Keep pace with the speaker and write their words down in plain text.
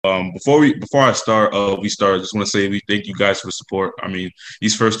Before we start, I just want to say we thank you guys for the support. I mean,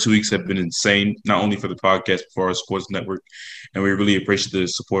 these first 2 weeks have been insane, not only for the podcast, but for our sports network, and we really appreciate the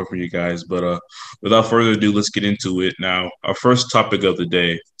support from you guys. But without further ado, let's get into it now. Our first topic of the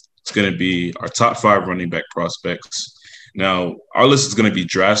day is going to be our top five running back prospects. Now, our list is going to be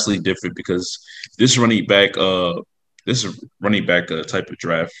drastically different because this running back, type of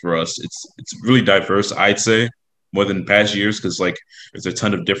draft for us, it's really diverse. I'd say more than past years because like there's a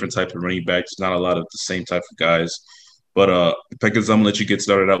ton of different types of running backs, not a lot of the same type of guys. But Peckers, I'm gonna let you get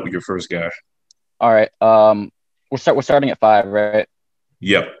started out with your first guy. All right. We're starting at five, right?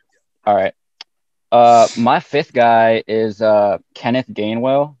 Yep. All right. My fifth guy is Kenneth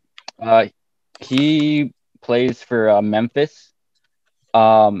Gainwell. He plays for Memphis.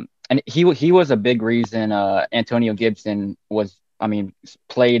 And he was a big reason Antonio Gibson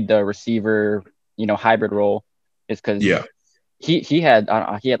played the receiver, hybrid role, is because Yeah. he had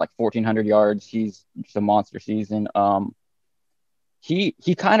like 1,400 yards. He's just a monster season.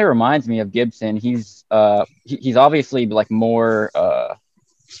 He kind of reminds me of Gibson. He's obviously like more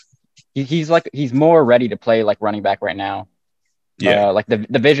he's more ready to play like running back right now. Yeah. Like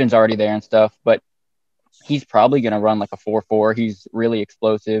the vision's already there and stuff, but he's probably gonna run like a 4.4. He's really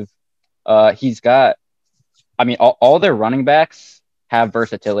explosive. He's got, all their running backs have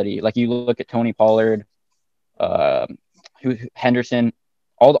versatility. Like you look at Tony Pollard, Henderson,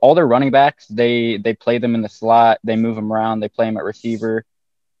 all their running backs, they play them in the slot, they move them around, they play him at receiver.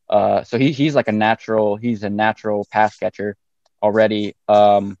 So he's like he's a natural pass catcher already.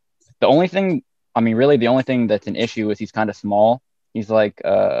 The only thing, really the only thing that's an issue is he's kind of small. He's like,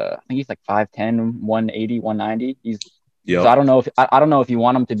 I think he's like 5'10", 180, 190. So Yep. I don't know if you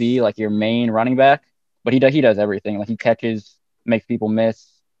want him to be like your main running back, but he does everything. Like he catches, makes people miss.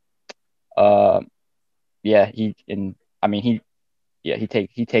 Yeah, he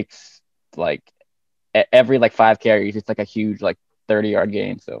takes like every like 5 carries. It's like a huge like 30-yard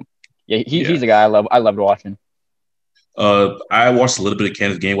gain. So yeah, he's a guy I loved watching. I watched a little bit of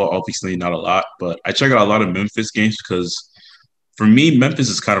Kansas game. Well, obviously not a lot, but I check out a lot of Memphis games because for me, Memphis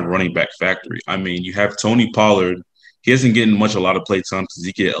is kind of running back factory. I mean, you have Tony Pollard. He hasn't getting a lot of play time because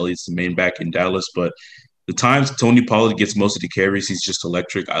Ezekiel Elliott's the main back in Dallas, but the times Tony Pollard gets most of the carries, he's just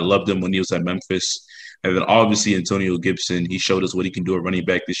electric. I loved him when he was at Memphis. And then obviously Antonio Gibson, he showed us what he can do at running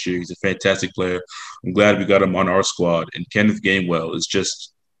back this year. He's a fantastic player. I'm glad we got him on our squad. And Kenneth Gainwell is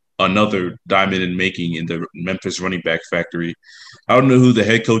just another diamond in making in the Memphis running back factory. I don't know who the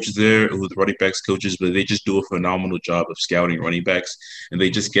head coach is there, who the running backs coaches, but they just do a phenomenal job of scouting running backs. And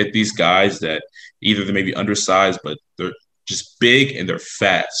they just get these guys that either they may be undersized, but they're just big and they're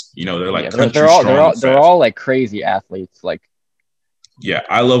fast. They're like country strong and they're fast. all like crazy athletes. Like, Yeah,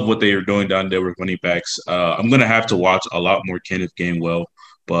 I love what they are doing down there with running backs. I'm going to have to watch a lot more Kenneth Gainwell,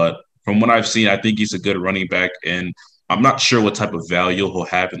 but from what I've seen, I think he's a good running back, and I'm not sure what type of value he'll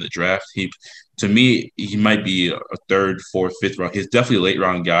have in the draft. To me, he might be a third, fourth, fifth round. He's definitely a late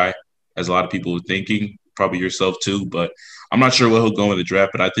round guy, as a lot of people are thinking, probably yourself too. But I'm not sure where he'll go in the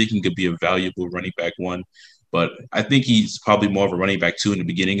draft, but I think he could be a valuable running back one. But I think he's probably more of a running back two in the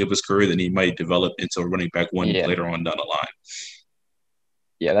beginning of his career than he might develop into a running back one yeah, later on down the line.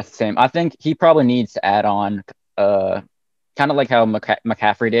 yeah, that's the same. I think he probably needs to add on, kind of like how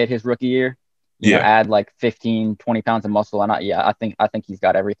McCaffrey did his rookie year. Yeah. Add like 15, 20 pounds of muscle. And I think he's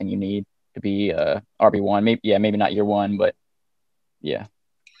got everything you need to be RB1. Maybe not year one, but yeah.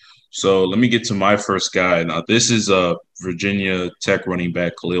 So let me get to my first guy. Now, this is Virginia Tech running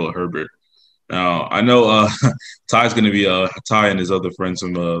back Khalil Herbert. Now, I know Ty's going to be Ty and his other friends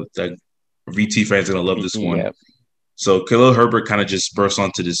from that VT fans are going to love this one. Yeah. So Khalil Herbert kind of just burst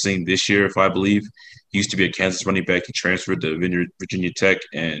onto the scene this year, if I believe. He used to be a Kansas running back. He transferred to Virginia Tech.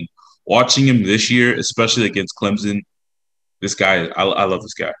 And watching him this year, especially against Clemson, this guy, I love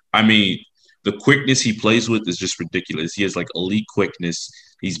this guy. I mean, the quickness he plays with is just ridiculous. He has like elite quickness.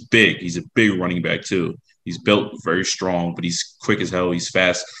 He's big. He's a big running back too. He's built very strong, but he's quick as hell. He's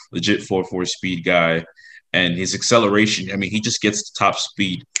fast, legit 4.4 speed guy. And his acceleration, I mean, he just gets to top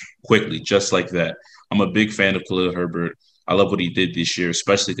speed quickly, just like that. I'm a big fan of Khalil Herbert. I love what he did this year,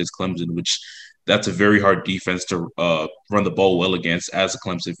 especially against Clemson, which that's a very hard defense to run the ball well against as a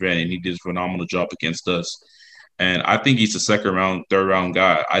Clemson fan. And he did a phenomenal job against us. And I think he's a second round, third round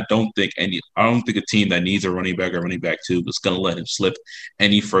guy. I don't think a team that needs a running back or running back two is going to let him slip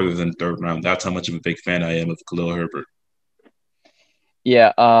any further than third round. That's how much of a big fan I am of Khalil Herbert.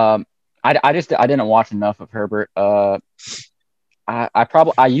 Yeah. I didn't watch enough of Herbert. I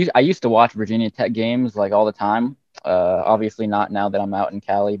used to watch Virginia Tech games like all the time. Obviously not now that I'm out in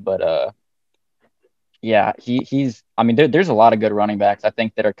Cali, but Yeah, he's. I mean, there's a lot of good running backs. I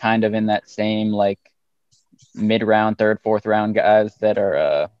think that are kind of in that same like mid round, third, fourth round guys that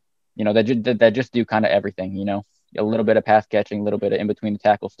are, that just do kind of everything. A little bit of pass catching, a little bit of in between the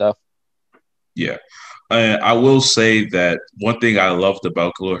tackle stuff. Yeah. And I will say that one thing I loved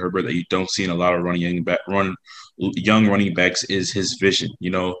about Khalil Herbert that you don't see in a lot of young running backs is his vision.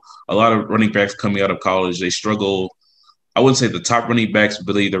 A lot of running backs coming out of college, they struggle. I wouldn't say the top running backs,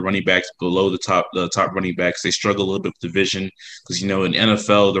 but really the running backs below the top running backs, they struggle a little bit with division because in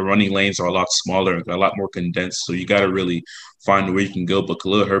NFL the running lanes are a lot smaller and a lot more condensed. So you got to really find where you can go. But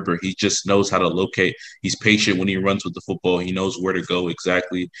Khalil Herbert, he just knows how to locate. He's patient when he runs with the football. He knows where to go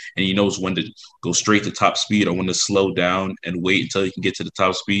exactly, and he knows when to go straight to top speed or when to slow down and wait until he can get to the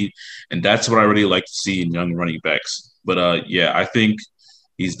top speed. And that's what I really like to see in young running backs. But yeah, I think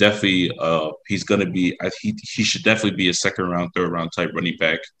he's definitely he's gonna be he should definitely be a second round, third round type running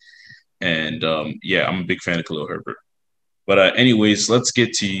back. And yeah, I'm a big fan of Khalil Herbert. But anyways, let's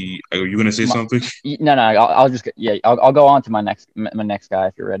get to. Are you gonna say My, something? no, no, I'll just I'll go on to my next guy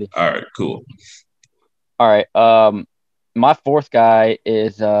if you're ready. All right, cool. All right. My fourth guy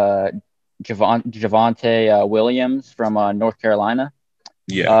is Javonte Williams from North Carolina.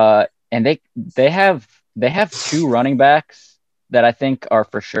 Yeah, And they have two running backs that I think are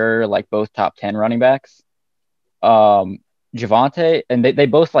for sure like both top 10 running backs. Javonte, and they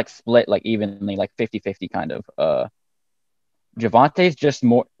both like split like evenly, like 50-50 kind of. Javonte's just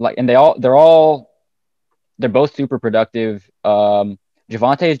more like, and they're both super productive.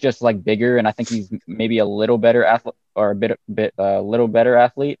 Javonte is just like bigger, and I think he's maybe a little better athlete or a little better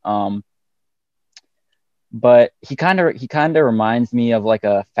athlete. But he kind of reminds me of like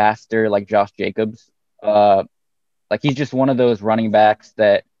a faster like Josh Jacobs. Like he's just one of those running backs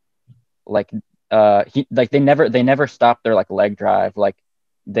that like he like they never stop their like leg drive. Like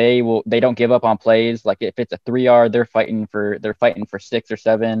they don't give up on plays. Like if it's a 3 yard, they're fighting for 6 or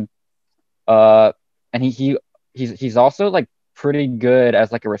 7. Uh, and he's also like pretty good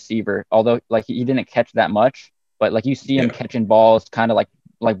as like a receiver. Although like he didn't catch that much, but like you see him yeah, catching balls kind of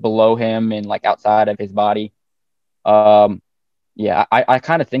like below him and like outside of his body. Um, yeah, I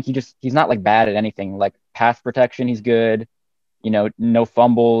kind of think he's not like bad at anything. Like pass protection, he's good. No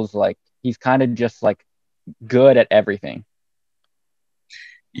fumbles. Like he's kind of just like good at everything.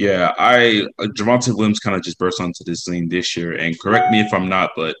 yeah. I Javante Williams kind of just burst onto this scene this year, and correct me if I'm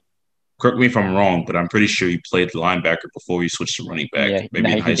wrong, but I'm pretty sure he played linebacker before he switched to running back, Yeah, no,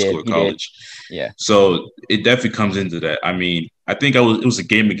 maybe in he high did. school or He did. college. Yeah, So it definitely comes into that. I mean, I think it was a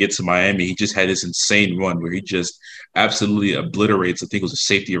game against Miami. He just had this insane run where he just absolutely obliterates. I think it was a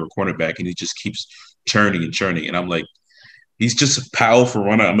safety or a cornerback, and he just keeps churning and churning. And I'm like, he's just a powerful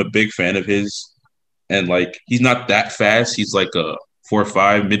runner. I'm a big fan of his, and like he's not that fast. He's like a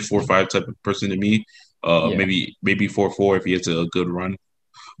 4.5, mid 4.5 type of person to me. yeah. Maybe 4.4 if he has a good run.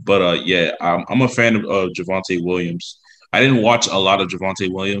 But yeah, I'm a fan of Javante Williams. I didn't watch a lot of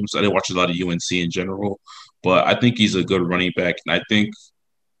Javante Williams. I didn't watch a lot of UNC in general, but I think he's a good running back, and I think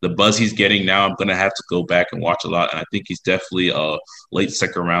the buzz he's getting now, I'm gonna have to go back and watch a lot. And I think he's definitely a late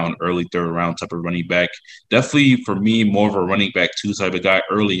second round, early third round type of running back. Definitely for me, more of a running back two type of guy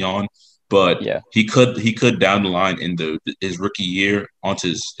early on. But Yeah. he could down the line in his rookie year onto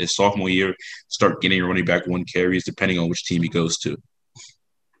his sophomore year start getting running back one carries depending on which team he goes to.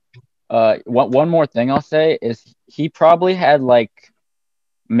 One more thing I'll say is he probably had like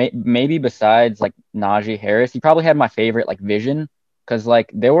maybe besides like Najee Harris, he probably had my favorite like vision because like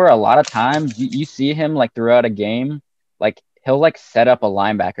there were a lot of times you see him like throughout a game, like he'll like set up a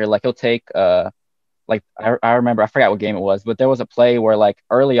linebacker, like he'll take like I remember I forgot what game it was, but there was a play where like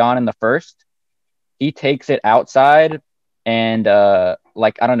early on in the first, he takes it outside and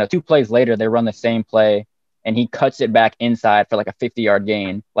like I don't know, 2 plays later they run the same play and he cuts it back inside for like a 50-yard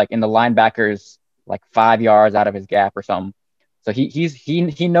gain, like in the linebacker's like 5 yards out of his gap or something. So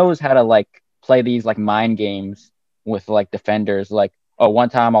he knows how to like play these like mind games with like defenders. Like, oh, one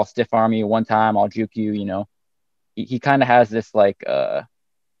time I'll stiff arm you, one time I'll juke you. He kind of has this like I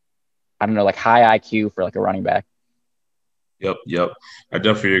don't know, like high IQ for like a running back. Yep, yep. I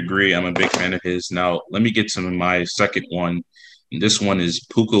definitely agree. I'm a big fan of his. Now, let me get to my second one. And this one is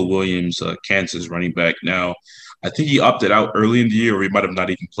Puka Williams, Kansas running back. Now, I think he opted out early in the year, or he might have not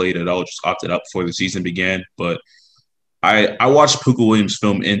even played at all, just opted out before the season began. But I watched Puka Williams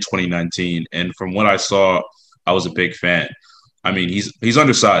film in 2019, and from what I saw, I was a big fan. I mean, he's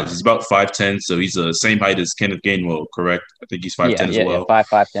undersized. He's about 5'10", so he's the same height as Kenneth Gainwell, correct? I think he's Yeah, 5'10" as yeah, yeah. well.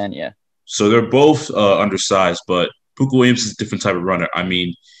 5'10", yeah. So they're both undersized, but Puka Williams is a different type of runner. I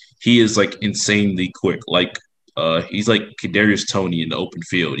mean, he is like insanely quick. Like He's like Kadarius Toney in the open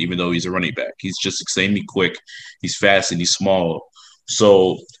field, even though he's a running back. He's just extremely quick. He's fast and he's small.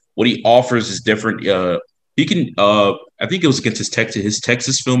 So what he offers is different. He can. I think it was against his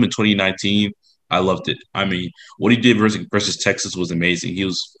Texas film in 2019. I loved it. I mean, what he did versus Texas was amazing. He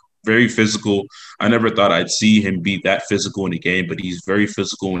was very physical. I never thought I'd see him be that physical in the game, but he's very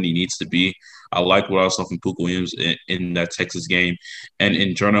physical when he needs to be. I like what I saw from Puka Williams in that Texas game. And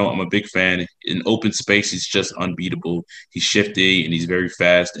in general, I'm a big fan. In open space, he's just unbeatable. He's shifty and he's very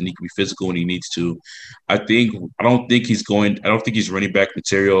fast and he can be physical when he needs to. I don't think he's running back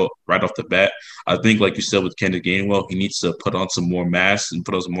material right off the bat. I think, like you said with Kendrick Gainwell, he needs to put on some more mass and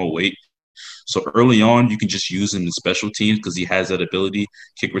put on some more weight. So early on, you can just use him in special teams because he has that ability,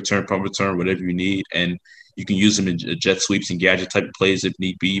 kick return, punt return, whatever you need. And you can use him in jet sweeps and gadget type of plays if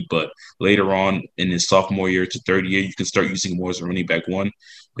need be. But later on in his sophomore year to third year, you can start using him more as a running back one.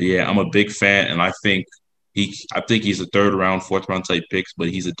 But yeah, I'm a big fan, and I think he's a third round, fourth round type picks, but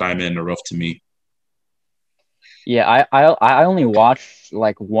he's a diamond in the rough to me. Yeah, I only watched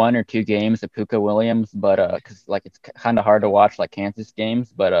like one or two games of Puka Williams, but because like it's kind of hard to watch like Kansas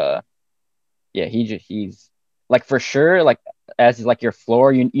games, but yeah, he's like for sure like as like your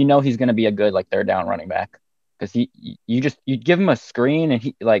floor, you know he's gonna be a good like third down running back because you give him a screen and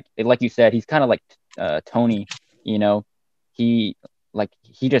he like you said he's kind of like Tony, you know, he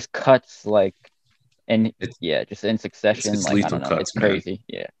he just cuts like and It's yeah, just in succession it's like I lethal don't know, it's cuts, man. crazy.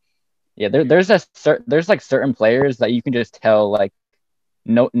 Yeah. Yeah, there's like certain players that you can just tell like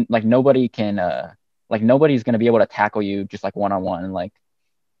no like nobody can like nobody's gonna be able to tackle you just like one on one like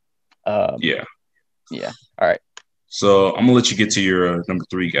um Yeah. yeah. All right, So I'm gonna let you get to your number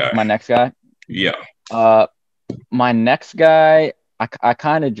three guy. my next guy. Yeah. Uh, my next guy, I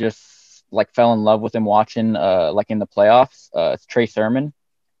kind of just like fell in love with him watching like in the playoffs. It's Trey Sermon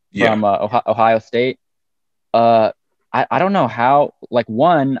Yeah. from Ohio State. Uh, I don't know how like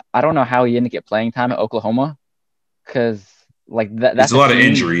one I don't know how he didn't get playing time at Oklahoma because like It's that's a a lot of team.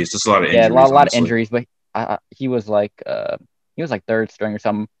 injuries. Just a lot of Yeah, injuries, a lot of honestly. injuries, but he was like third string or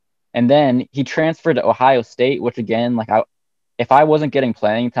something. And then he transferred to Ohio State, which again, if I wasn't getting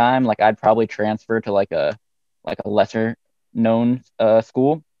playing time, like I'd probably transfer to like a lesser known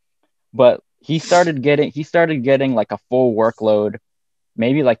school. But he started getting like a full workload,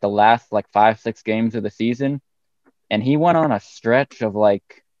 maybe like the last like 5, 6 games of the season, and he went on a stretch of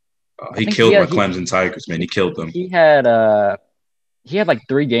like I He think killed my Clemson Tigers, man. He killed them. he had like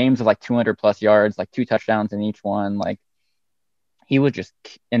 3 games of like 200 plus yards, like 2 touchdowns in each one. Like he was just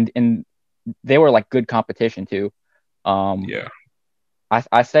and they were like good competition too. Um, Yeah.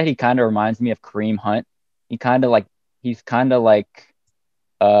 I said he kind of reminds me of Kareem Hunt. He kind of like he's kind of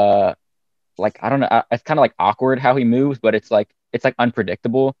uh like I don't know. It's kind of like awkward how he moves, but it's like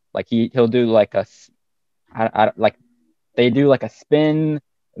unpredictable. Like he'll do like like they do like a spin.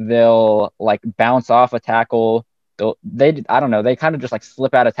 They'll like bounce off a tackle. I don't know. They kind of just like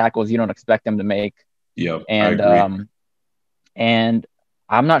slip out of tackles you don't expect them to make. Yep. I And agree. and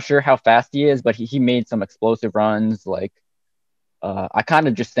I'm not sure how fast he is, but he made some explosive runs. Like I kind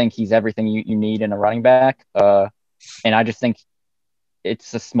of just think he's everything you need in a running back. And I just think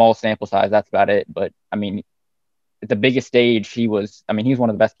it's a small sample size. That's about it. But I mean, at the biggest stage, I mean, he was one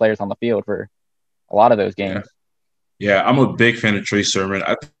of the best players on the field for a lot of those Yeah. games. Yeah. I'm a big fan of Trey Sermon.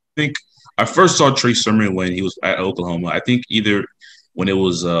 I think I first saw Trey Sermon when he was at Oklahoma. I think when it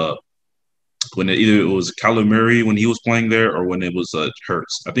was either it was Kyler Murray when he was playing there or when it was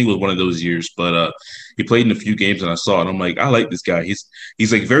Hurts. I think it was one of those years. But he played in a few games and I saw it. I'm like, I like this guy.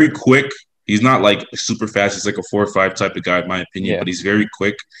 He's like very quick. He's not like super fast. He's like a 4 or 5 type of guy, in my opinion. Yeah, But he's very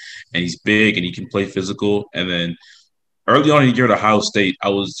quick and he's big and he can play physical. And then early on in the year at Ohio State, I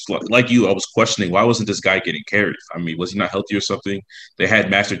was like you. I was questioning why wasn't this guy getting carries? I mean, was he not healthy or something? They had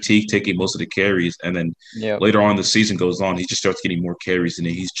Master Teague taking most of the carries, and then yeah, later on the season goes on, he just starts getting more carries, and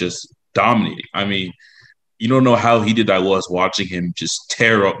he's just dominating. I mean, you don't know how he did. I was watching him just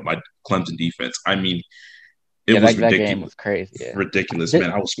tear up my Clemson defense. I mean, it yeah. was That game ridiculous, was crazy. Yeah, ridiculous, Did,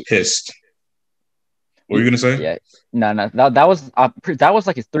 man. I was pissed. What were you gonna say? yeah. No. That was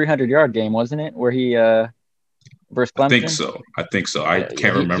like his 300-yard game, wasn't it? Where he versus I think Clemson. so. I think so. I Yeah.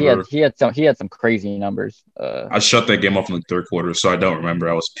 can't remember. He had some crazy numbers. I shut that game off in the third quarter, so I don't remember.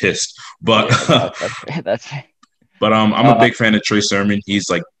 I was pissed, but Yeah, that's that's but I'm a uh big fan of Trey Sermon. He's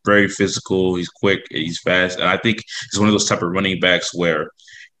like very physical. He's quick. He's fast, and I think he's one of those type of running backs where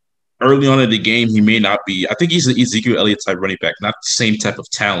early on in the game he may not be. I think he's an Ezekiel Elliott type running back, not the same type of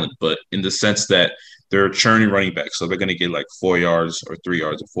talent, but in the sense that they're churning running back. So they're going to get like 4 yards or 3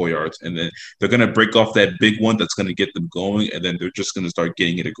 yards or 4 yards. And then they're going to break off that big one that's going to get them going. And then they're just going to start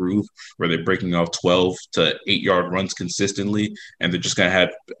getting in a groove where they're breaking off 12 to 8 yard runs consistently. And they're just going to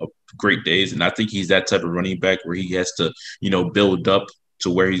have great days. And I think he's that type of running back where he has to, build up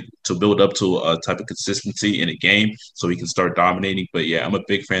to build up to a type of consistency in a game so he can start dominating. But yeah, I'm a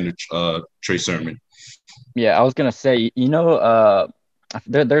big fan of Trey Sermon. Yeah, I was gonna say,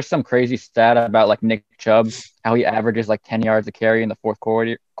 there's some crazy stat about like Nick Chubb, how he averages like 10 yards a carry in the fourth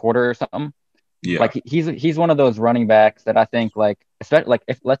quarter or something. Yeah, like he's one of those running backs that I think like, especially like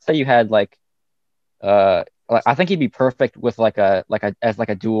if let's say you had like I think he'd be perfect with like a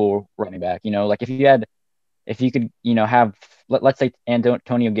dual running back. Like if you could have let's say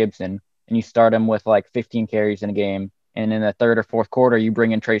Antonio Gibson and you start him with like 15 carries in a game, and in the third or fourth quarter you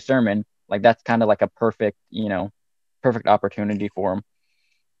bring in Trey Sermon, like that's kind of like a perfect opportunity for him.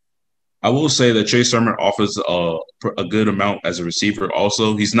 I will say that Trey Sermon offers a good amount as a receiver.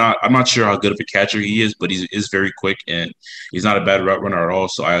 Also, I'm not sure how good of a catcher he is, but he is very quick and he's not a bad route runner at all.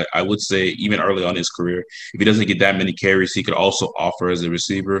 So I would say even early on in his career, if he doesn't get that many carries, he could also offer as a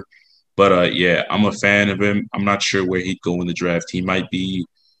receiver. But yeah, I'm a fan of him. I'm not sure where he'd go in the draft. He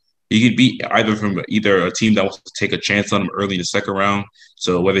could be either a team that wants to take a chance on him early in the second round.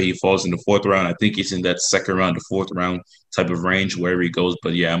 So whether he falls in the fourth round, I think he's in that second round to fourth round type of range wherever he goes.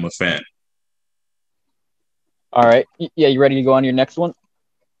 But yeah, I'm a fan. All right. Yeah, you ready to go on to your next one?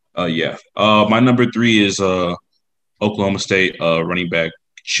 Yeah. My number 3 is Oklahoma State running back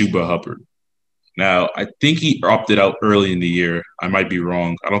Chuba Hubbard. Now, I think he opted out early in the year. I might be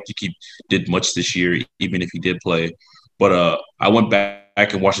wrong. I don't think he did much this year, even if he did play. But I went back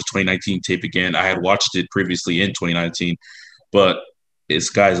and watched the 2019 tape again. I had watched it previously in 2019, but this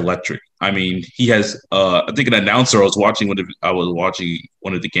guy's electric. I mean, he has. I think an announcer I was watching one of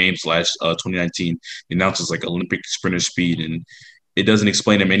the games last 2019. The announcer's like Olympic sprinter speed, and it doesn't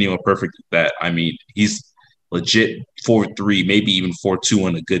explain him anyone perfect that. I mean, he's legit 4.3, maybe even 4.2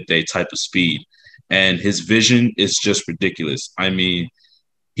 on a good day type of speed, and his vision is just ridiculous. I mean,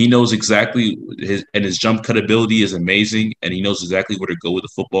 he knows exactly his jump cut ability is amazing, and he knows exactly where to go with the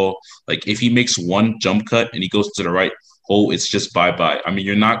football. Like if he makes one jump cut and he goes to the right hole, it's just bye-bye. I mean,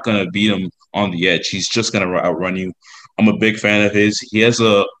 you're not gonna beat him on the edge. He's just gonna outrun you. I'm a big fan of his. He has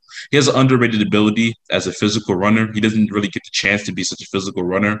an underrated ability as a physical runner. He doesn't really get the chance to be such a physical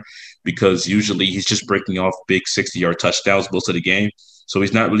runner because usually he's just breaking off big 60-yard touchdowns most of the game. So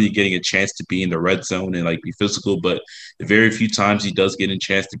he's not really getting a chance to be in the red zone and like be physical. But the very few times he does get a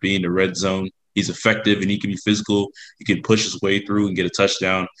chance to be in the red zone, he's effective and he can be physical. He can push his way through and get a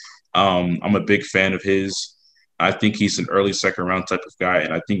touchdown. I'm a big fan of his. I think he's an early second round type of guy,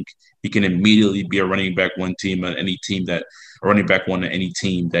 and I think he can immediately be a running back one on any team that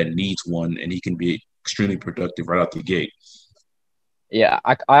needs one, and he can be extremely productive right out the gate. Yeah,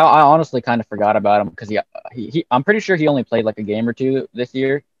 I honestly kind of forgot about him because I'm pretty sure he only played like a game or two this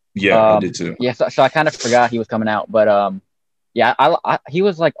year. Yeah, I did too. Yeah, so I kind of forgot he was coming out, but yeah, he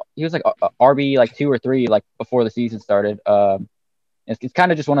was like RB like 2 or 3 like before the season started. It's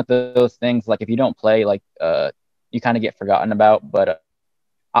kind of just one of those things like if you don't play, like you kind of get forgotten about. But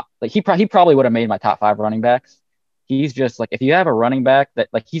like he probably would have made my top 5 running backs. He's just like if you have a running back that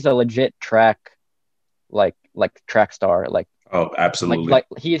like he's a legit track star like. Oh, absolutely. Like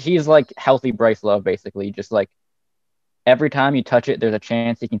he's like healthy Bryce Love, basically. Just like every time you touch it, there's a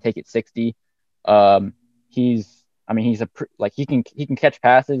chance he can take it 60. He can catch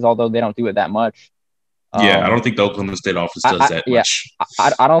passes, although they don't do it that much. Yeah, I don't think the Oklahoma State offense does that much.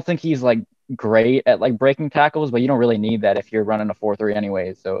 I don't think he's like great at like breaking tackles, but you don't really need that if you're running a 4.3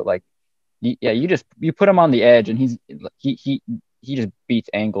 anyways. So like, you put him on the edge, and he just beats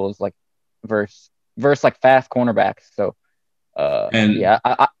angles like versus like fast cornerbacks. So. Yeah,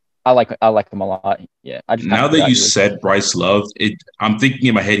 I like him a lot. Yeah, now that you said Bryce Love, I'm thinking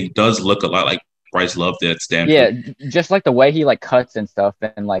in my head he does look a lot like Bryce Love did at Stanford. Yeah, just like the way he like cuts and stuff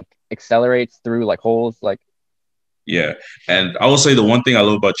and like accelerates through like holes, like. Yeah, and I will say the one thing I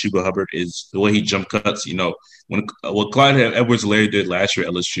love about Chuba Hubbard is the way he jump cuts. What Clyde Edwards-Helaire did last year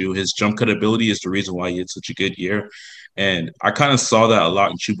at LSU, his jump cut ability is the reason why he had such a good year. And I kind of saw that a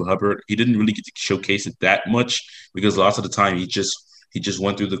lot in Chuba Hubbard. He didn't really get to showcase it that much because lots of the time he just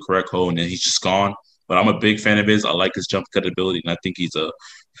went through the correct hole and then he's just gone. But I'm a big fan of his. I like his jump cut ability, and I think he's a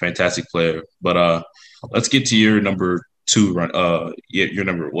fantastic player. But let's get to your number 2 run. Your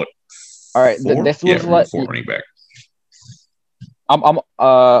number what? All right, 4? This was 4 running back. I'm on.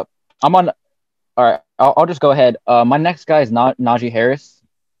 All right, I'll just go ahead. My next guy is Najee Harris.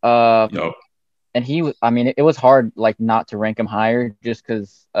 Yep. And he was, I mean, it was hard, like, not to rank him higher just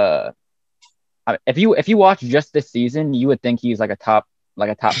because if you watch just this season, you would think he's like a top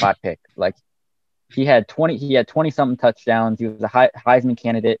 5 pick. Like he had 20 something touchdowns. He was a Heisman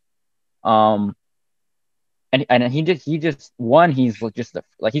candidate. And he just won. He's just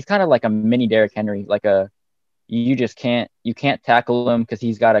like he's kind of like a mini Derrick Henry. Like you can't tackle him because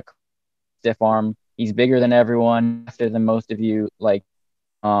he's got a stiff arm. He's bigger than everyone, faster than most of you. Like,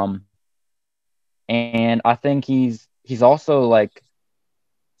 and I think he's also like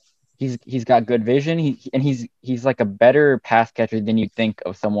he's got good vision. He's like a better pass catcher than you think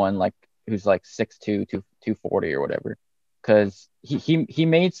of someone like who's like 6'2", 240 or whatever. Because he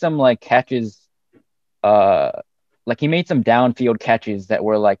made some like catches, like he made some downfield catches that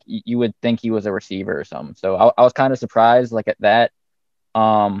were like you would think he was a receiver or something. So I was kind of surprised like at that.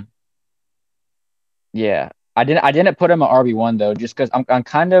 Yeah, I didn't put him at RB1 though, just because I'm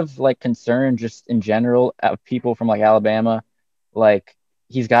kind of like concerned just in general of people from like Alabama. Like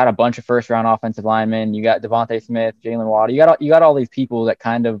he's got a bunch of first round offensive linemen. You got Devontae Smith, Jalen Waddle. You got all these people that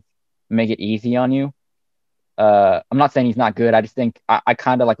kind of make it easy on you. I'm not saying he's not good. I just think I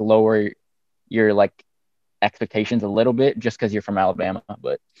kind of like lower your like expectations a little bit just because you're from Alabama.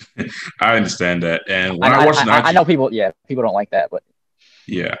 But I understand that. And when I watch Najee, I know people don't like that, but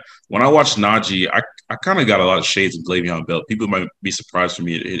yeah, when I watch Najee, I kind of got a lot of shades of Le'Veon Bell. People might be surprised for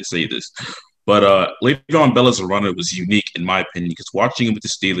me to say this, but Le'Veon Bell as a runner was unique in my opinion because watching him with the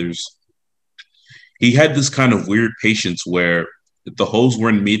Steelers, he had this kind of weird patience where if the holes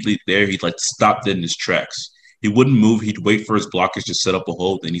weren't immediately there, he'd like stop dead in his tracks. He wouldn't move. He'd wait for his blockers to set up a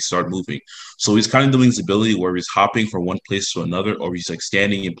hole, then he'd start moving. So he's kind of doing his ability where he's hopping from one place to another, or he's like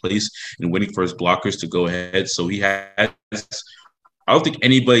standing in place and waiting for his blockers to go ahead. So he has I don't think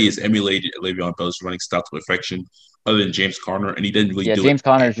anybody has emulated Le'Veon Bell's running style to perfection other than James Conner, and he didn't really do James it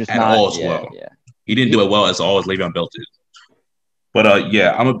Conner is just at not, all as well. He didn't do it well as Le'Veon Bell did. But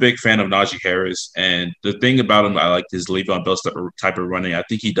yeah, I'm a big fan of Najee Harris, and the thing about him, I like his Le'Veon Bell type of running. I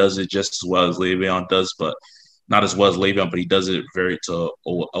think he does it just as well as Le'Veon does, but not as well as Le'Veon, but he does it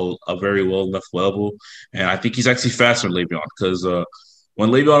a very well enough level. And I think he's actually faster than Le'Veon because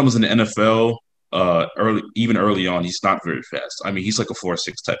when Le'Veon was in the NFL, early on, he's not very fast. I mean, he's like a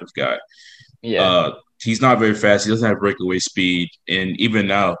 4.6 type of guy. Yeah. He's not very fast. He doesn't have breakaway speed, and even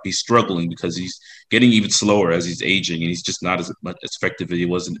now he's struggling because he's getting even slower as he's aging, and he's just not as much effective as he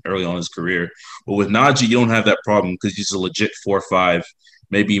was early on in his career. But with Najee, you don't have that problem because he's a legit 4.5,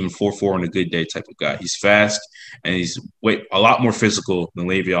 maybe even 4.4 on a good day type of guy. He's fast and he's a lot more physical than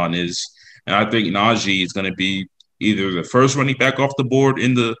Le'Veon is, and I think Najee is going to be either the first running back off the board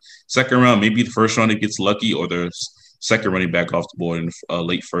in the second round, maybe the first round if gets lucky, or the second running back off the board in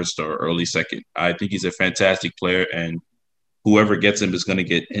late first or early second. I think he's a fantastic player, and whoever gets him is going to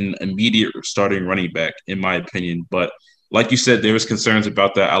get an immediate starting running back, in my opinion. But like you said, there was concerns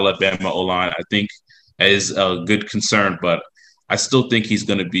about the Alabama O-line. I think is a good concern, but I still think he's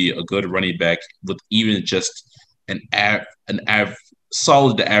going to be a good running back with even just an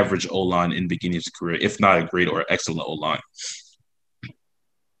solid to average O-line in the beginning of his career, if not a great or excellent O-line.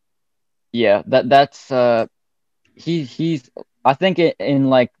 Yeah, that's he's I think in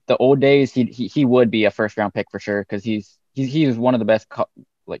like the old days he would be a first round pick for sure because he's one of the best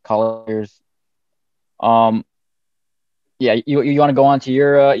college. Yeah, you want to go on to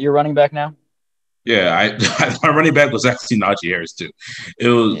your running back now? Yeah, my running back was actually Najee Harris too. It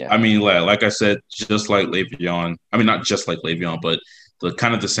was, yeah. I mean, like I said, just like Le'Veon. I mean, not just like Le'Veon, but the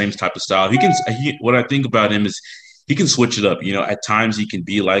kind of the same type of style. What I think about him is he can switch it up. You know, at times he can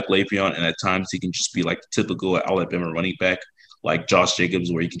be like Le'Veon, and at times he can just be like the typical Alabama running back, like Josh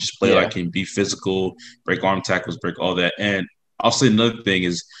Jacobs, where he can just play like him, be physical, break arm tackles, break all that. And I'll say another thing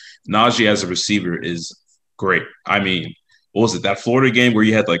is Najee as a receiver is great. I mean, what was it, that Florida game where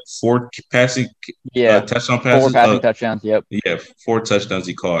you had like 4 passing touchdown passes? 4 passing touchdowns, yep. Yeah, 4 touchdowns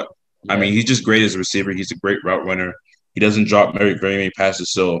he caught. Yeah. I mean, he's just great as a receiver. He's a great route runner. He doesn't drop very many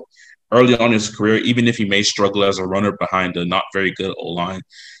passes. So early on in his career, even if he may struggle as a runner behind a not very good O-line,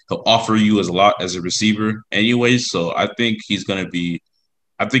 he'll offer you a lot as a receiver anyways. So I think he's going to be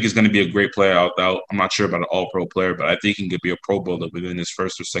a great player out there. I'm not sure about an all-pro player, but I think he could be a Pro Bowler within his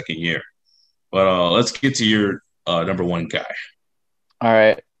first or second year. But let's get to your number one guy. All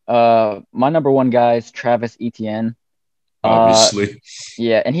right. My number one guy is Travis Etienne. Obviously.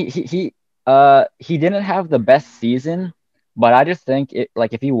 Yeah, and he didn't have the best season, but I just think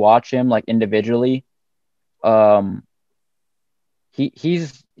if you watch him like individually,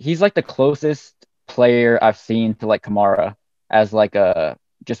 he's like the closest player I've seen to like Kamara as like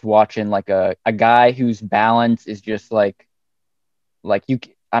just watching like a guy whose balance is just like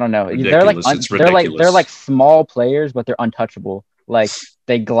I don't know. Ridiculous. They're like small players, but they're untouchable. Like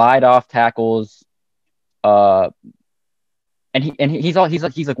they glide off tackles. And he's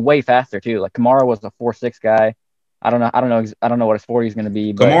like way faster too. Like Kamara was a 4.6 guy. I don't know what his 40 is going to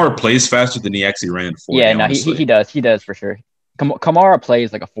be, but Kamara plays faster than he actually ran 40. yeah, no, honestly, he does for sure. Kamara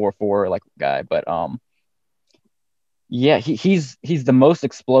plays like a 4.4 like guy, but yeah, he's the most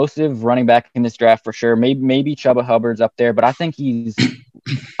explosive running back in this draft for sure. Maybe Chuba Hubbard's up there, but I think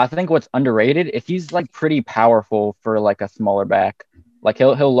what's underrated is he's like pretty powerful for like a smaller back. Like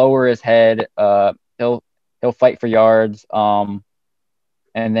he'll lower his head, he'll fight for yards. And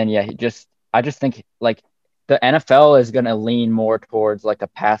then yeah, I just think like the NFL is going to lean more towards like a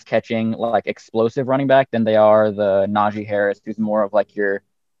pass catching, like explosive running back than they are the Najee Harris, who's more of like your,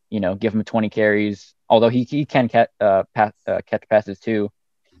 give him 20 carries. Although he can catch passes too.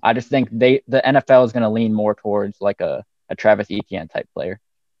 I just think the NFL is going to lean more towards like a Travis Etienne type player.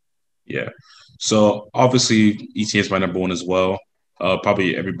 Yeah. So obviously Etienne is my number one as well.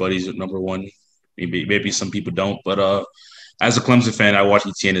 Probably everybody's number one. Maybe some people don't, but as a Clemson fan, I watched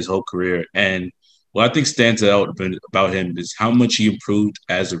Etienne his whole career, and what I think stands out about him is how much he improved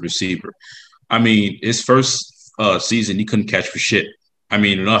as a receiver. I mean, his first season, he couldn't catch for shit. I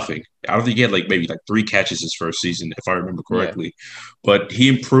mean, nothing. I don't think he had maybe 3 catches his first season, if I remember correctly. Yeah. But he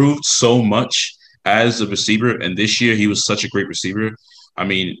improved so much as a receiver, and this year he was such a great receiver. I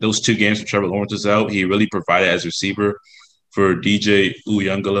mean, those 2 games when Trevor Lawrence was out, he really provided as a receiver for DJ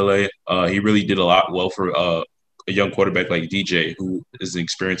Uiagalelei. He really did a lot well for a young quarterback like DJ, who is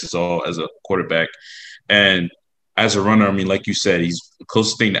experienced as a quarterback. And as a runner, I mean, like you said, he's the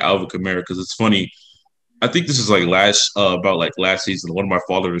closest thing to Alvin Kamara, because it's funny. I think this is about last season. One of my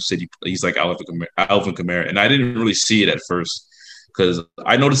followers said he's like Alvin Kamara, and I didn't really see it at first because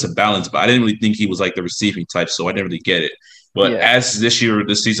I noticed a balance, but I didn't really think he was like the receiving type, so I didn't really get it. But as this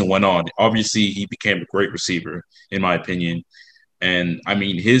season went on, obviously he became a great receiver, in my opinion. And I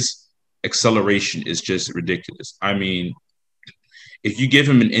mean, his acceleration is just ridiculous. I mean, if you give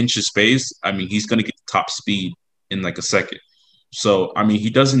him an inch of space, I mean, he's going to get top speed in like a second. So, I mean, he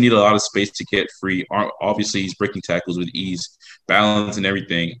doesn't need a lot of space to get free. Obviously, he's breaking tackles with ease, balance, and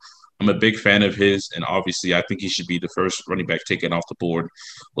everything. I'm a big fan of his, and obviously, I think he should be the first running back taken off the board.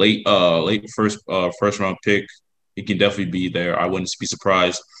 Late first round pick. He can definitely be there. I wouldn't be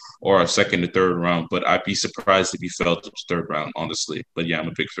surprised, or a second or third round, but I'd be surprised if he fell to the third round, honestly. But yeah, I'm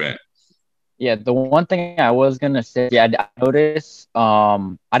a big fan. Yeah, the one thing I was gonna say, I noticed.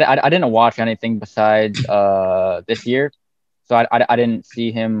 I didn't watch anything besides this year, so I didn't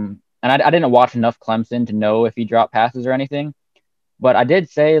see him, and I didn't watch enough Clemson to know if he dropped passes or anything. But I did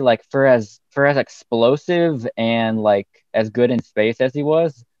say, like, for as explosive and like as good in space as he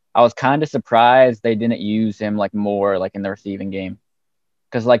was, I was kind of surprised they didn't use him like more like in the receiving game,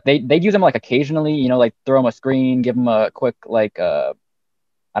 because like they use him like occasionally, like throw him a screen, give him a quick like I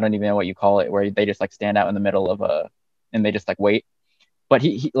don't even know what you call it, where they just like stand out in the middle of and they just like wait. But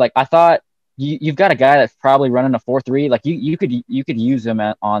he like, I thought you've got a guy that's probably running a 4.3. Like you could use him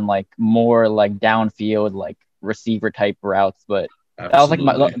on like more like downfield, like receiver type routes. But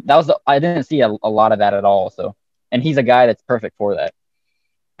Absolutely. I didn't see a lot of that at all. So, and he's a guy that's perfect for that.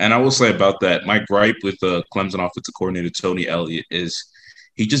 And I will say about that, my gripe with the Clemson offensive coordinator, Tony Elliott, is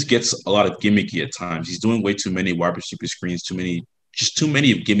he just gets a lot of gimmicky at times. He's doing way too many wide receiver screens, too many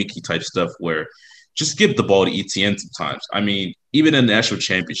of gimmicky type stuff where just give the ball to Etienne sometimes. I mean, even in the national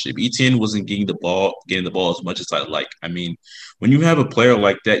championship, Etienne wasn't getting the ball as much as I like. I mean, when you have a player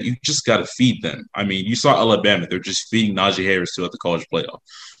like that, you just got to feed them. I mean, you saw Alabama. They're just feeding Najee Harris throughout the college playoff.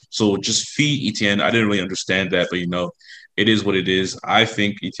 So just feed Etienne. I didn't really understand that, but, it is what it is. I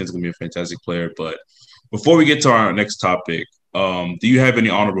think Etienne's going to be a fantastic player. But before we get to our next topic, do you have any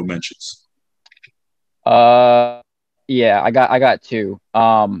honorable mentions? Yeah, I got 2.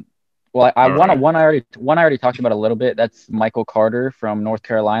 Well, one I already talked about a little bit. That's Michael Carter from North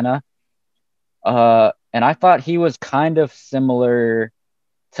Carolina. And I thought he was kind of similar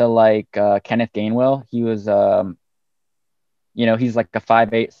to like Kenneth Gainwell. He was he's like a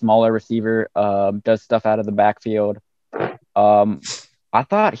 5'8" smaller receiver, does stuff out of the backfield. I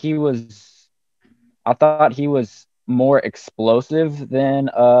thought he was more explosive than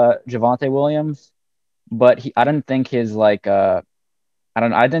Javonte Williams, but I didn't think his like I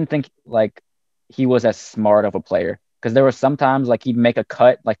didn't think like he was as smart of a player, because there was sometimes like he'd make a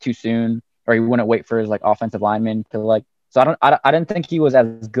cut like too soon, or he wouldn't wait for his like offensive lineman to like. So I didn't think he was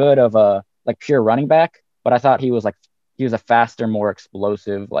as good of a like pure running back, but I thought he was a faster, more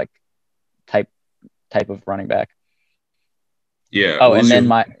explosive like type of running back. Yeah. Oh, and then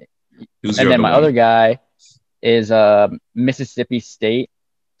my other guy is Mississippi State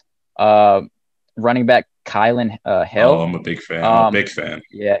running back Kylan Oh, Hill. I'm a big fan. I'm a Um, big fan.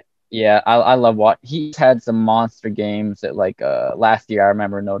 yeah, yeah, I love what he's had some monster games that like last year. I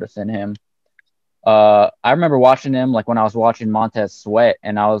remember noticing him. I remember watching him like when I was watching Montez Sweat,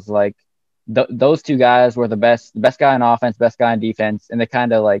 and I was like, those two guys were the best guy in offense, best guy in defense, and they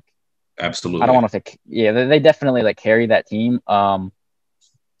kind of like I don't Absolutely. want to say yeah, they definitely like carry that team.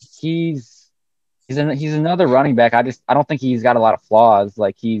 He's he's another running back. I don't think he's got a lot of flaws.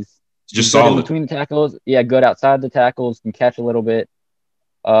 Like he's Just good in solid. between the tackles. Yeah, good outside the tackles, can catch a little bit.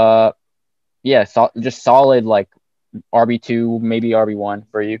 Uh, yeah, just solid like RB2, maybe RB1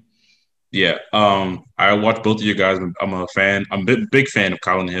 for you. Yeah. I watch both of you guys. I'm a fan. I'm a big fan of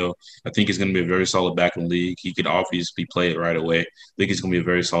Colin Hill. I think he's going to be a very solid back in the league. He can obviously play it right away. I think he's going to be a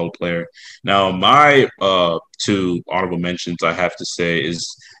very solid player. Now, my two honorable mentions I have to say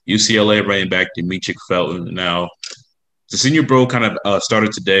is UCLA running back Demetric Felton. Now, the Senior Bowl kind of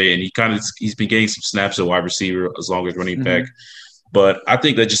started today, and he's been getting some snaps at wide receiver as long as running back. Hmm. But I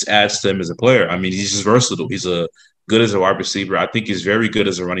think that just adds to him as a player. I mean, he's just versatile. He's a good as a wide receiver. I think he's very good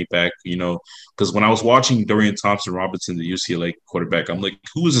as a running back, because when I was watching Dorian Thompson Robinson, the UCLA quarterback, I'm like,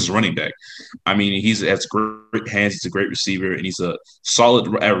 who is this running back? I mean, has great hands. He's a great receiver, and he's a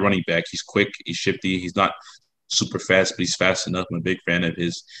solid at running back. He's quick. He's shifty. He's not super fast, but he's fast enough. I'm a big fan of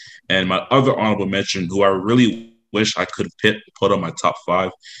his. And my other honorable mention, who I really wish I could have put on my top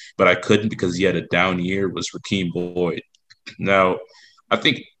five, but I couldn't because he had a down year, was Raheem Boyd. Now, I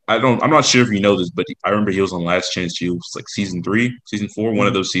think I'm not sure if you know this, but I remember he was on Last Chance U. It was like season 3, season 4, one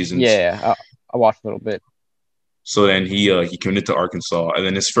of Hmm. those seasons. Yeah, I watched a little bit. So then he committed to Arkansas, and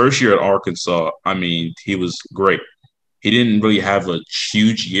then his first year at Arkansas, I mean, he was great. He didn't really have a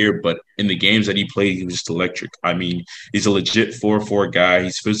huge year, but in the games that he played, he was just electric. I mean, he's a legit 4-4 guy.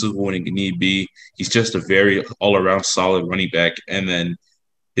 He's physical when he need be. He's just a very all around solid running back. And then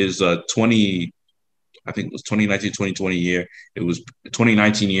his 20 I think it was 2019, 2020 year. It was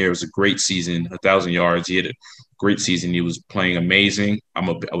 2019 year. It was a great season, 1,000 yards. He had a great season. He was playing amazing. I'm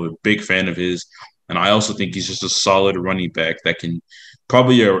a big fan of his. And I also think he's just a solid running back that can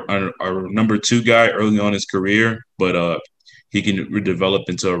probably a number two guy early on in his career, but he can develop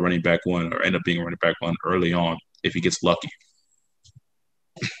into a running back one or end up being a running back one early on if he gets lucky.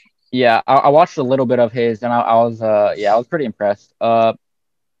 Yeah, I watched a little bit of his, and I was yeah, I was pretty impressed. I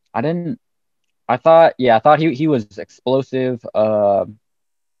didn't. I thought he was explosive.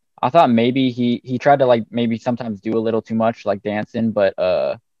 I thought maybe he tried to like maybe sometimes do a little too much like dancing, but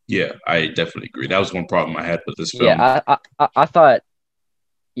Yeah, I definitely agree. That was one problem I had with this film. yeah, I thought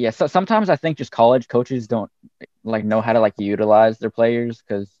yeah. So sometimes I think just college coaches don't like know how to like utilize their players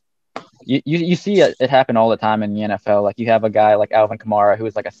because you see it happen all the time in the NFL. Like you have a guy like Alvin Kamara who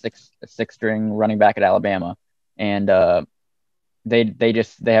is like a six string running back at Alabama, and they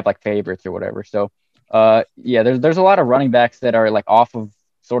have like favorites or whatever. So yeah, there's a lot of running backs that are like off of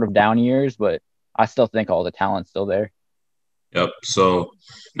sort of down years, but I still think all the talent's still there. Yep. So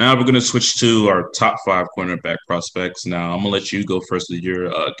now we're going to switch to our top five cornerback prospects. Now I'm going to let you go first with your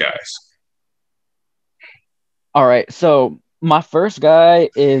guys. All right, so my first guy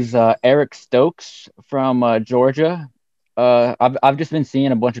is Eric Stokes from Georgia. I've just been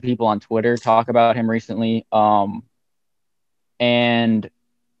seeing a bunch of people on Twitter talk about him recently, and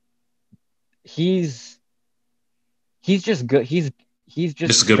he's he's just good. He's Just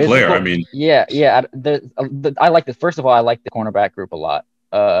just a good player. I physical. mean, Yeah, yeah. I like the first of all, I like the cornerback group a lot.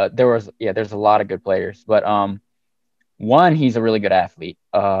 There's a lot of good players, but one, he's a really good athlete.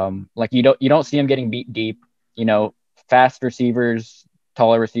 Like you don't see him getting beat deep. You know, fast receivers,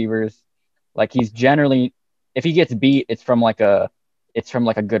 taller receivers. Like he's generally, if he gets beat, it's from like a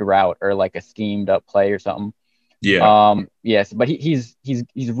good route or like a schemed up play or something. yeah. Yes, but he's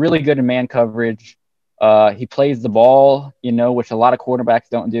really good in man coverage. He plays the ball, which a lot of quarterbacks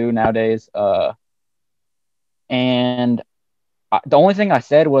don't do nowadays. And the only thing I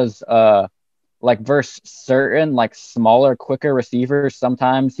said was like versus certain like smaller, quicker receivers,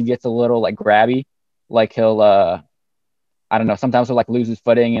 sometimes he gets a little like grabby. Like he'll I don't know, sometimes he'll like lose his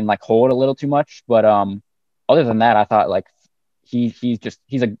footing and like hold a little too much. But other than that, I thought like he's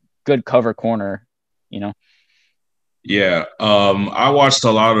a good cover corner, you know. Yeah. I watched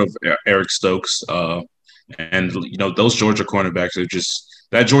a lot of Eric Stokes. And those Georgia cornerbacks are just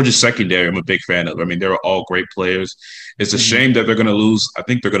that Georgia secondary. I'm a big fan of. I mean, they're all great players. It's a Hmm. shame that they're going to lose. I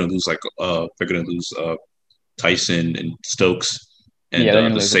think they're going to lose Tyson and Stokes Yeah, and they're gonna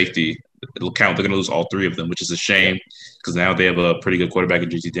the lose it. safety. It'll count. They're going to lose all three of them, which is a shame because now they have a pretty good quarterback in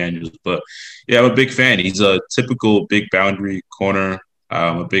JT Daniels. But yeah, I'm a big fan. He's a typical big boundary corner.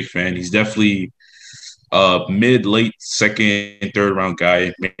 I'm a big fan. He's definitely Mid, late second, third round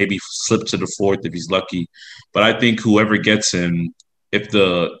guy, maybe slip to the fourth if he's lucky. But I think whoever gets him, if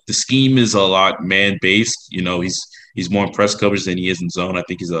the scheme is a lot man based, he's more in press coverage than he is in zone. I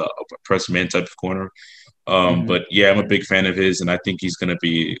think he's a press man type of corner. Hmm. But yeah, I'm a big fan of his, and I think he's going to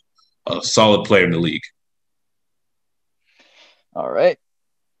be a solid player in the league. All right.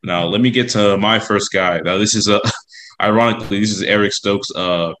 Now, let me get to my first guy. Now, this is ironically, this is Eric Stokes'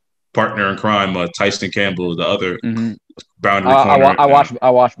 partner in crime, Tyson Campbell, the other Hmm. boundary corner. I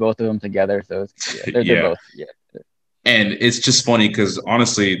watched both of them together, so they're Yeah, both and it's just funny because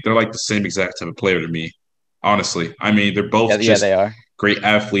honestly, they're like the same exact type of player to me. Honestly, I mean, they're both just they are. great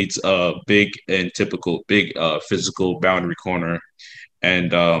athletes, big and typical, big physical boundary corner,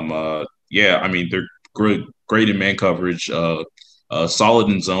 and yeah, I mean, they're great in man coverage. Solid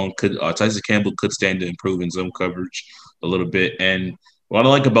in zone. Could Tyson Campbell could stand to improve in zone coverage a little bit. And what I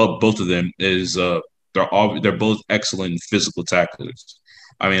like about both of them is they're both excellent physical tacklers.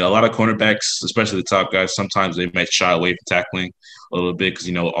 I mean, a lot of cornerbacks, especially the top guys, sometimes they might shy away from tackling a little bit because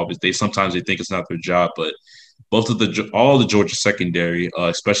obviously sometimes they think it's not their job. But all the Georgia secondary,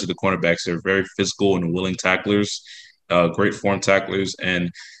 especially the cornerbacks, they're very physical and willing tacklers, great form tacklers, and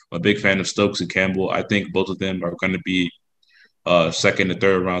I'm a big fan of Stokes and Campbell. I think both of them are going to be second and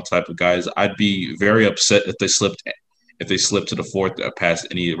third round type of guys. I'd be very upset if they slipped to the fourth past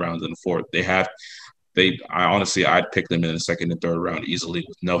any rounds in the fourth. I honestly I'd pick them in the second and third round easily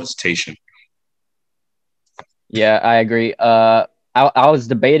with no hesitation. Yeah, I agree. I was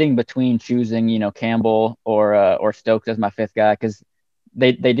debating between choosing, Campbell or Stokes as my fifth guy because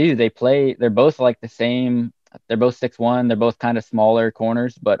they play. They're both like the same. They're both 6'1". They're both kind of smaller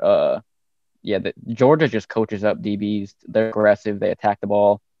corners, but yeah, Georgia just coaches up DBs. They're aggressive. They attack the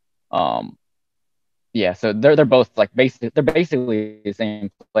ball. Um, yeah, so they're both like basically the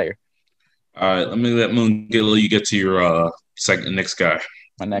same player. All right, let me let Moon let you get to your second next guy.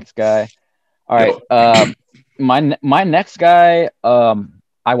 My next guy. All right. Yo, My next guy,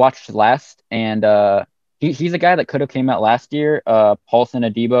 I watched last, and he's a guy that could have came out last year. Paulson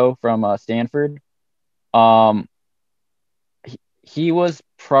Adebo from Stanford. Um, he was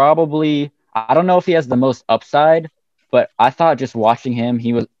probably, I don't know if he has the most upside, but I thought just watching him,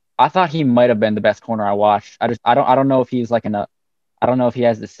 I thought he might have been the best corner I watched. I don't know if he's like I don't know if he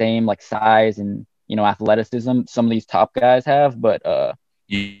has the same like size and athleticism some of these top guys have, but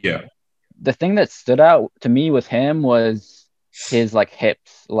yeah, the thing that stood out to me with him was his like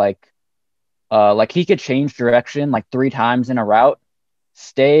hips, like he could change direction like three times in a route,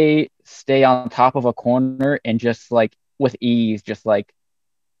 stay on top of a corner and just like with ease, just like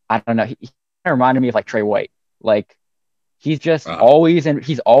I don't know. He reminded me of like Trey White. Like uh,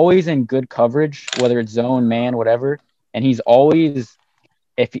 he's always in good coverage, whether it's zone, man, whatever. And he's always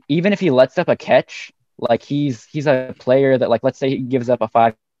even if he lets up a catch, like he's a player that like let's say he gives up a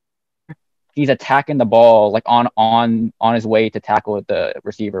 5, he's attacking the ball like on his way to tackle the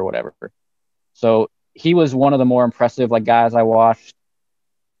receiver or whatever. So he was one of the more impressive like guys I watched.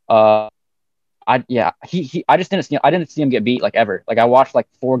 I just didn't see him get beat like ever. Like I watched like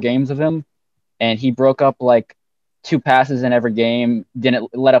 4 games of him, and he broke up like 2 passes in every game. Didn't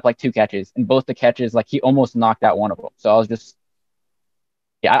let up like 2 catches, and both the catches like he almost knocked out one of them. So I was just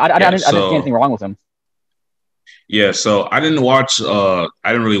yeah. I didn't see anything wrong with him. Yeah, so I didn't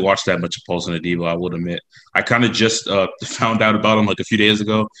really watch that much of Paulson Adebo, I would admit. I kind of just found out about him like a few days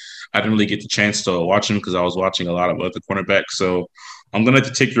ago. I didn't really get the chance to watch him because I was watching a lot of other cornerbacks. So I'm gonna have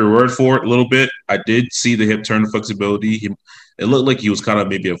to take your word for it a little bit. I did see the hip turn flexibility. It looked like he was kind of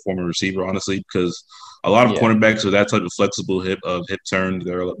maybe a former receiver, honestly, because a lot of Yeah, cornerbacks with that type of flexible hip turn,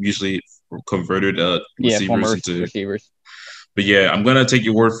 they're usually converted yeah, receivers former into. receivers. But yeah, I'm gonna take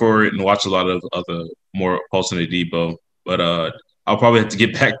your word for it and watch a lot of other more Paulson Adebo. But I'll probably have to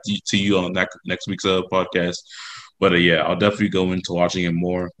get back to you on next week's podcast. But yeah, I'll definitely go into watching him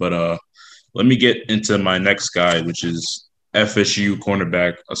more. But let me get into my next guy, which is FSU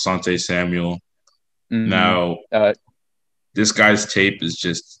cornerback Asante Samuel. Mm-hmm. Now, Uh, this guy's tape is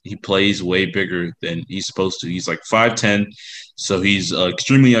just he plays way bigger than he's supposed to. He's like 5'10", so he's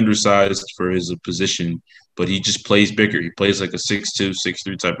extremely undersized for his position, but he just plays bigger. He plays like a 6'2",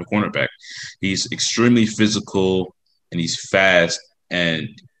 6'3" type of cornerback. He's extremely physical and he's fast and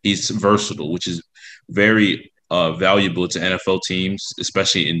he's versatile, which is very valuable to NFL teams,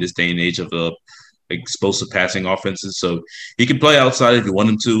 especially in this day and age of explosive passing offenses. So he can play outside if you want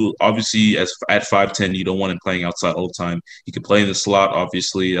him to. Obviously, as at 5'10", you don't want him playing outside all the time. He can play in the slot,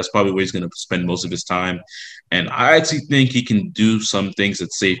 obviously. That's probably where he's going to spend most of his time. And I actually think he can do some things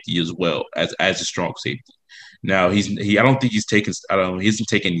at safety as well as a strong safety. Now I don't think he's taken I don't he hasn't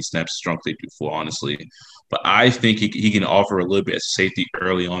taken any snaps strong safety before, honestly. But I think he can offer a little bit of safety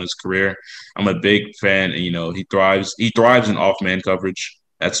early on in his career. I'm a big fan, and he thrives in off man coverage.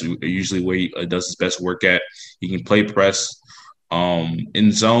 That's usually where he does his best work at. He can play press.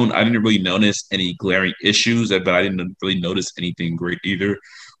 In zone, I didn't really notice any glaring issues, but I didn't really notice anything great either.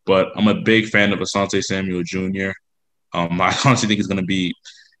 But I'm a big fan of Asante Samuel Jr. I honestly think he's going to be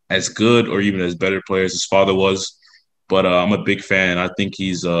as good or even as better player as his father was. But I'm a big fan. I think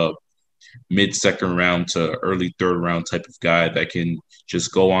he's a mid second round to early third round type of guy that can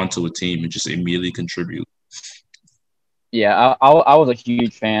just go onto a team and just immediately contribute. Yeah, I was a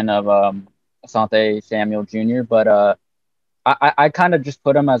huge fan of Asante Samuel Jr., but I kind of just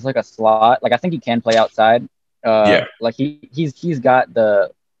put him as like a slot. Like I think he can play outside. Yeah, Like he's got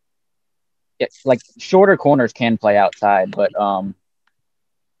like shorter corners can play outside, but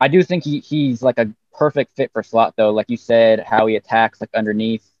I do think he's like a perfect fit for slot though. Like you said, how he attacks like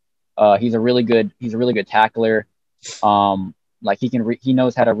underneath. He's a really good tackler. Like he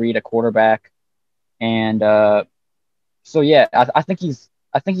knows how to read a quarterback, and so yeah, I think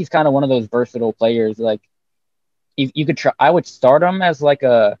he's kind of one of those versatile players. Like if you could try, I would start him as like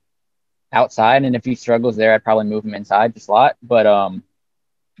a outside, and if he struggles there, I'd probably move him inside the slot. But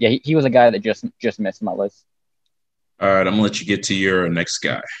yeah, he was a guy that just missed my list. all right, I'm gonna let you get to your next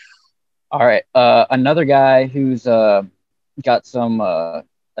guy. All right, another guy who's got some a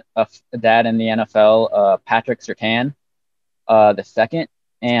dad in the NFL, Patrick Surtain, the second,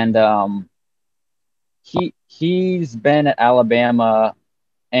 and he's been at Alabama,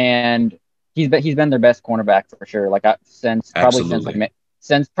 and he's been their best cornerback for sure. Like Absolutely.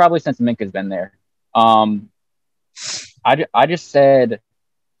 since Minka's been there. Um, I just said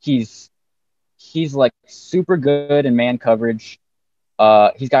he's he's like super good in man coverage.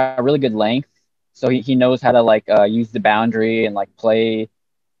 He's got really good length, so he knows how to like use the boundary and like play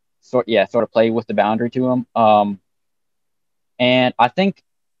sort of play with the boundary to him. And I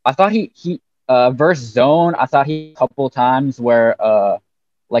thought he versus zone, I thought he a couple times where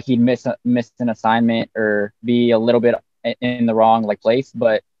like he'd miss an assignment or be a little bit in the wrong like place,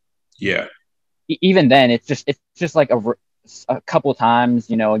 but Yeah. even then it's just like a couple times,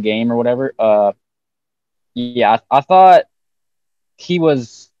 you know, a game or whatever. Yeah, I thought he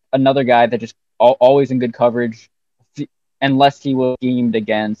was another guy that just always in good coverage, unless he was schemed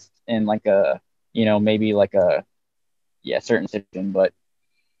against in like a, you know, maybe like a certain situation. But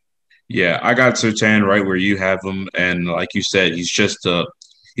Yeah, I got Sertan right where you have him, and like you said, he's just a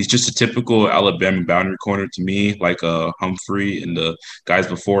typical Alabama boundary corner to me, like Humphrey and the guys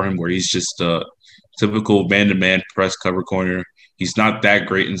before him, where he's just a typical man-to-man press cover corner. He's not that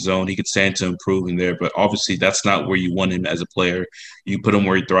great in zone. He could stand to improve in there, but obviously that's not where you want him as a player. You put him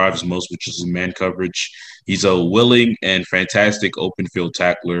where he thrives most, which is in man coverage. He's a willing and fantastic open field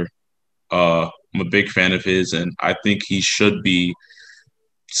tackler. I'm a big fan of his, and I think he should be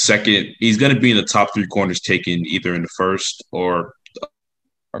second. He's going to be in the top three corners taken either in the first or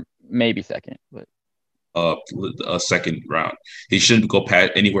maybe second, but uh, a second round. He shouldn't go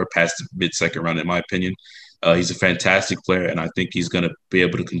past anywhere past the mid second round, in my opinion. He's a fantastic player, and I think he's going to be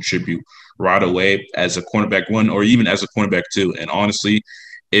able to contribute right away as a cornerback one, or even as a cornerback two. And honestly,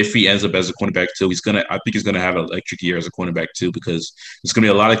 if he ends up as a cornerback two, I think he's gonna have an electric year as a cornerback two because there's gonna be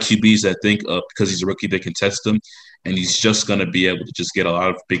a lot of QBs that think because he's a rookie they can test him, and he's just gonna be able to just get a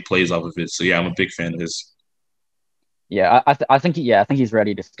lot of big plays off of it. So yeah, I'm a big fan of his. yeah, I think I think he's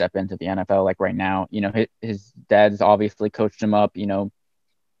ready to step into the NFL like right now. You know, his dad's obviously coached him up. You know,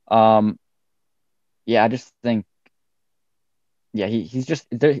 um, yeah, I just think yeah, he's just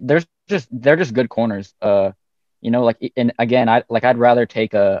they're just good corners. You know, like and again, I'd rather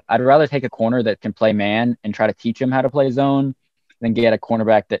take a corner that can play man and try to teach him how to play zone than get a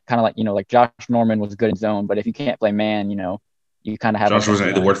cornerback that kind of like, you know, like Josh Norman was good in zone, but if you can't play man, you know, you kind of have like Josh a wasn't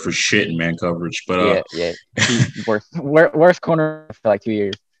the ceiling. word for shit in man coverage, but Yeah, he's worst corner for like 2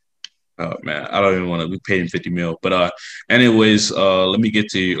 years. oh man, I don't even want to. We paid him 50 mil, but anyways, let's get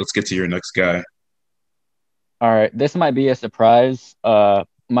to your next guy. All right, this might be a surprise.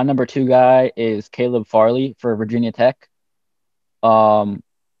 My number two guy is Caleb Farley for Virginia Tech. Um,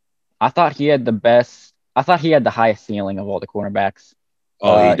 I thought he had the best. I thought he had the highest ceiling of all the cornerbacks.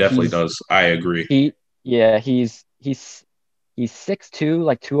 Oh, he definitely He's does. I agree. he yeah he's 6'2",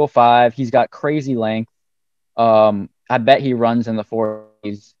 like 205. He's got crazy length. I bet he runs in the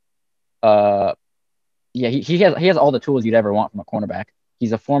 40s. Uh, yeah, he has all the tools you'd ever want from a cornerback.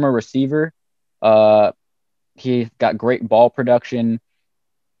 He's a former receiver. Uh, he's got great ball production.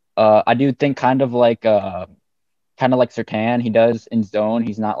 I do think kind of like Sertan, he does in zone.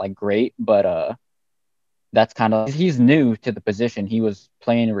 He's not like great, but that's kind of he's new to the position. He was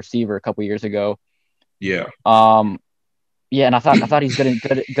playing a receiver a couple years ago. Yeah. Um, yeah, and I thought he's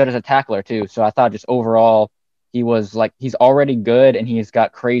good as a tackler too. So I thought just overall he was like he's already good and he's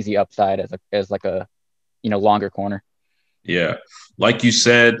got crazy upside as like a longer corner. Yeah. Like you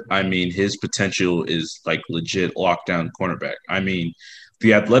said, I mean, his potential is like legit lockdown cornerback. I mean,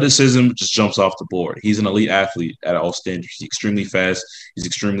 the athleticism just jumps off the board. He's an elite athlete at all standards. He's extremely fast. He's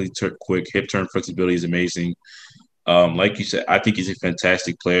extremely quick. Hip turn flexibility is amazing. Like you said, I think he's a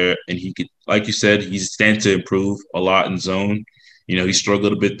fantastic player, and he could, like you said, he's stand to improve a lot in zone. He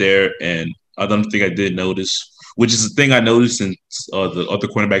struggled a bit there, and another thing I did notice, which is the thing I noticed in the other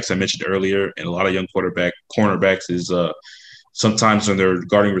cornerbacks I mentioned earlier, and a lot of young cornerbacks is sometimes when they're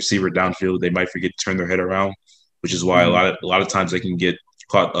guarding receiver downfield, they might forget to turn their head around, which is why Mm-hmm. a lot of times they can get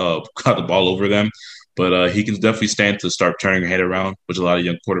caught the ball over them. But he can definitely stand to start turning your head around, which a lot of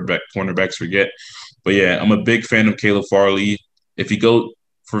young cornerbacks forget. But yeah, I'm a big fan of Caleb Farley. If you go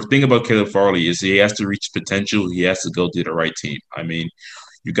for the thing about Caleb Farley is he has to reach potential, he has to go to the right team. I mean,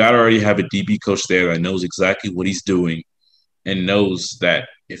 you got to already have a DB coach there that knows exactly what he's doing and knows that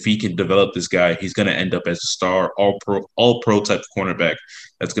if he can develop this guy, he's going to end up as a star, all pro type cornerback.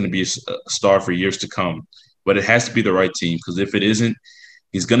 That's going to be a star for years to come. But it has to be the right team because if it isn't,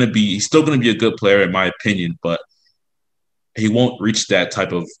 he's still going to be a good player in my opinion, but he won't reach that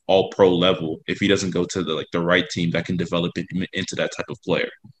type of all pro level if he doesn't go to the right team that can develop him into that type of player.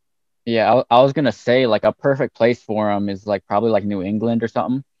 Yeah, I was gonna say like a perfect place for him is like probably like New England or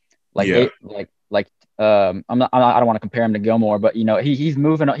something. Like Yeah, it like I don't want to compare him to Gilmore, but he's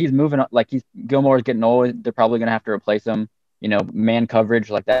moving like he's Gilmore's getting old. They're probably gonna have to replace him. Man coverage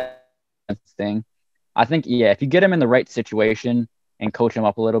like that thing. I think yeah, if you get him in the right situation and coach him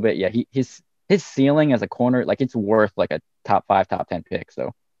up a little bit, yeah, his ceiling as a corner like it's worth like a top 5, top 10 pick.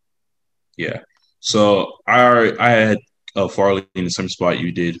 So yeah. So I had Farley in the same spot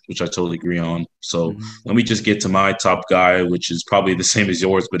you did, which I totally agree on. So mhm. let me just get to my top guy, which is probably the same as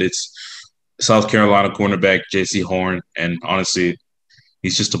yours, but it's South Carolina cornerback J.C. Horn, and honestly,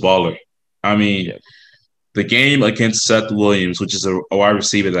 he's just a baller. I mean, Yeah, the game against Seth Williams, which is a wide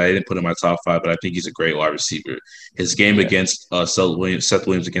receiver that I didn't put in my top five, but I think he's a great wide receiver. His game yeah, against Seth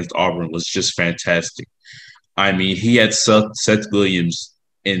Williams against Auburn was just fantastic. I mean, he had Seth Williams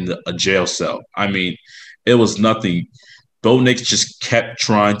in a jail cell. I mean, it was nothing. Bo Nix just kept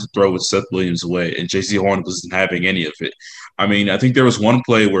trying to throw with Seth Williams away, and J.C. Horn wasn't having any of it. I mean, I think there was one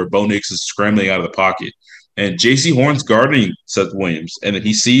play where Bo Nix is scrambling out of the pocket, and J.C. Horn's guarding Seth Williams, and then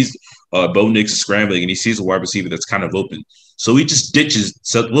he sees Bo Nix is scrambling, and he sees a wide receiver that's kind of open. So he just ditches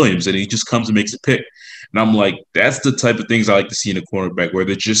Seth Williams, and he just comes and makes a pick. And I'm like, that's the type of things I like to see in a cornerback where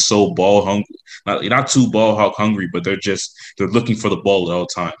they're just so ball hungry, not too ball hawk hungry, but they're looking for the ball at all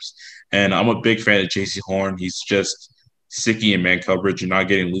times. And I'm a big fan of J.C. Horn. He's just sticky in man coverage. You're not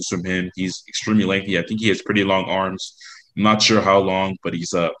getting loose from him. He's extremely lengthy. I think he has pretty long arms. I'm not sure how long, but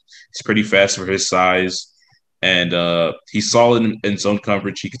he's pretty fast for his size. And he's solid in zone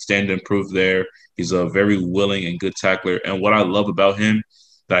coverage. He could stand to improve there. He's a very willing and good tackler. And what I love about him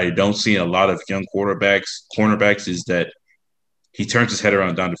that I don't see in a lot of young cornerbacks is that he turns his head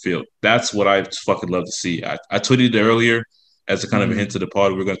around down the field. That's what I fucking love to see. I tweeted it earlier as a kind of a hmm hint to the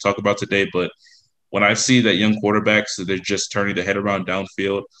pod we're going to talk about today, but when I see that young quarterbacks that they're just turning the head around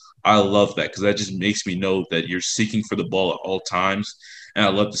downfield, I love that because that just makes me know that you're seeking for the ball at all times, and I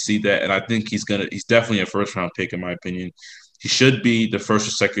love to see that. And I think he's definitely a first round pick in my opinion. He should be the first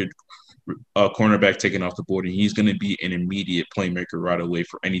or second cornerback taken off the board, and he's going to be an immediate playmaker right away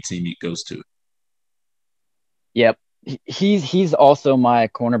for any team he goes to. yep. He's also my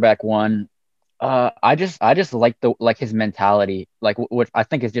cornerback one. I just like his mentality, like which I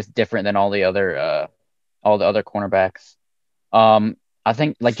think is just different than all the other cornerbacks. I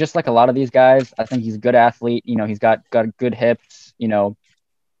think like just like a lot of these guys, I think he's a good athlete. He's got good hips.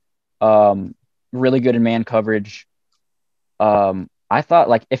 Um, really good in man coverage. I thought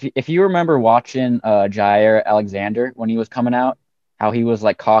like if you remember watching Jair Alexander when he was coming out, how he was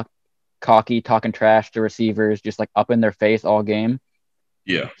like cocky, talking trash to receivers, just like up in their face all game.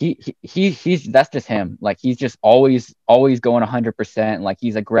 Yeah, He's that's just him. Like he's just always going 100%. Like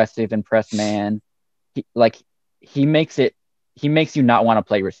he's aggressive and press man. Like he makes it he makes you not want to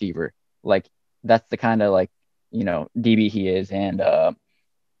play receiver. Like that's the kind of like DB he is. And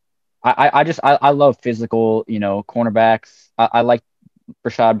I love physical cornerbacks. I like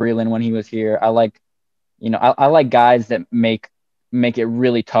Rashad Breeland when he was here. I like I like guys that make it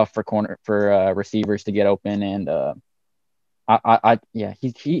really tough for receivers to get open. And yeah,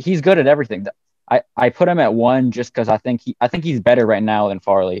 he's good at everything. I put him at one just because I think he's better right now than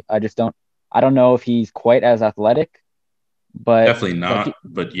Farley. I just don't. I don't know if he's quite as athletic, but Definitely like not,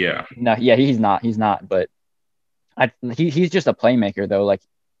 but yeah. no, yeah, he's not. He's not. But he's just a playmaker though. Like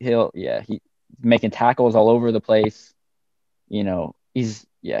he making tackles all over the place. You know, he's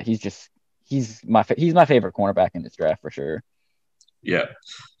my favorite cornerback in this draft for sure. Yeah.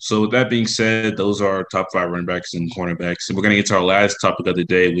 So with that being said, those are our top five running backs and cornerbacks. And we're gonna get to our last topic of the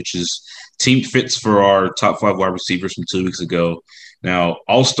day, which is team fits for our top five wide receivers from 2 weeks ago. Now,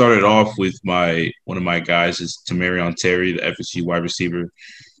 I'll start it off with my one of my guys is Tamarion Terry, the FSU wide receiver.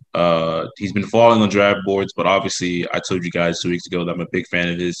 He's been falling on draft boards, but obviously, I told you guys 2 weeks ago that I'm a big fan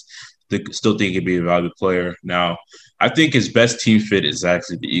of his. Still think he'd be a valuable player. Now, I think his best team fit is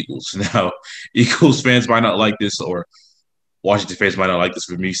actually the Eagles. Now, Eagles fans might not like this, or Washington fans might not like this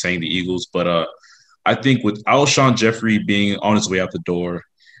for me saying the Eagles, but I think with Alshon Jeffrey being on his way out the door,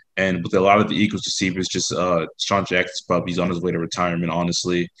 and with a lot of the Eagles receivers, just Sean Jackson's probably on his way to retirement.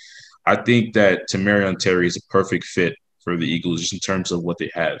 Honestly, I think that Tamarion Terry is a perfect fit for the Eagles just in terms of what they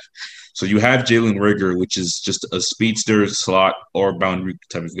have. So you have Jalen Rigger, which is just a speedster, slot, or boundary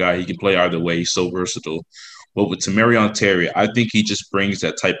type of guy. He can play either way. He's so versatile. But with Tamarion Terry, I think he just brings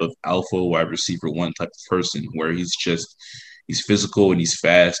that type of alpha wide receiver one type of person where he's physical and he's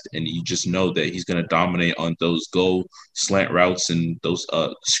fast, and you just know that he's going to dominate on those go slant routes and those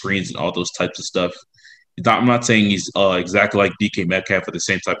screens and all those types of stuff. I'm not saying he's exactly like DK Metcalf with the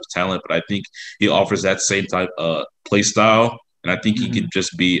same type of talent, but I think he offers that same type of play style, and I think he Mm-hmm. could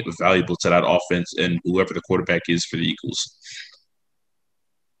just be valuable to that offense and whoever the quarterback is for the Eagles.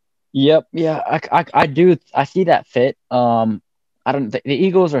 Yep. Yeah. I do. I see that fit. I don't. The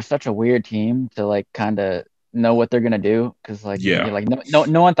Eagles are such a weird team to like kind of know what they're gonna do because like Yeah,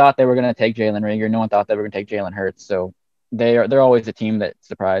 no one thought they were gonna take Jalen Rager. No one thought they were gonna take Jalen Hurts. So they're always a team that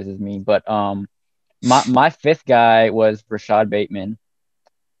surprises me. But my fifth guy was Rashad Bateman.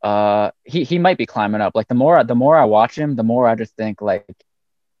 He might be climbing up. Like the more I watch him, the more I just think like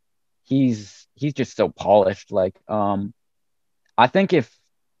he's just so polished. Like I think if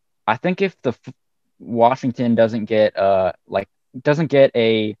I think if Washington doesn't get a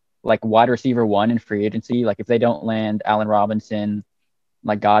like wide receiver one in free agency, like if they don't land Allen Robinson,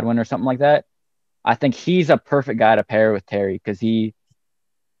 like Godwin or something like that, I think he's a perfect guy to pair with Terry because he's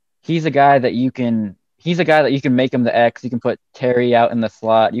a guy that you can make him the X. You can put Terry out in the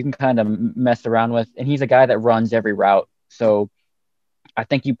slot. You can kind of mess around with, and he's a guy that runs every route. So I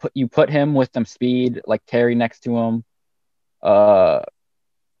think you put him with some speed, like Terry next to him. Uh,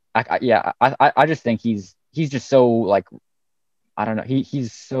 I just think he's just so like I don't know.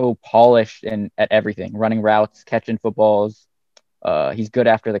 He's so polished and at everything, running routes, catching footballs. He's good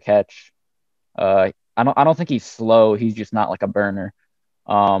after the catch. I don't think he's slow. He's just not like a burner.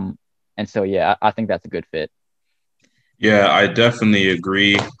 Um, and so yeah, I think that's a good fit. yeah, I definitely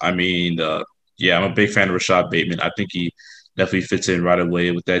agree. I mean, yeah, I'm a big fan of Rashad Bateman. I think he definitely fits in right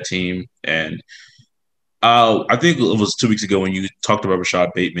away with that team, and I think it was 2 weeks ago when you talked about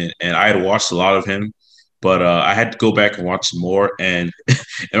Rashad Bateman, and I had watched a lot of him, but I had to go back and watch some more. And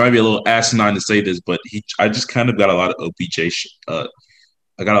it might be a little asinine to say this, but I just kind of got a lot of OBJ.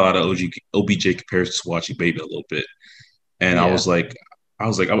 I got a lot of OBJ comparisons watching Bateman a little bit, and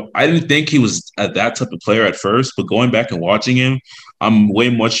Yeah. I didn't think he was that type of player at first, but going back and watching him, I'm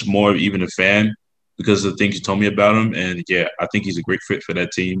way much more even a fan because of the things you told me about him. And yeah, I think he's a great fit for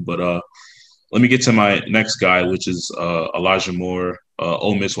that team. But let me get to my next guy, which is Elijah Moore,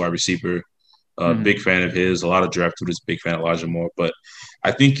 Ole Miss wide receiver. Mhm. Big fan of his. A lot of draft is big fan of Elijah Moore, but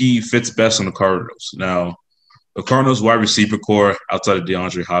I think he fits best on the Cardinals. Now, the Cardinals wide receiver core outside of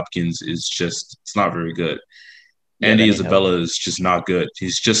DeAndre Hopkins is just it's not very good. Yeah, they Andy need help. Isabella is just not good.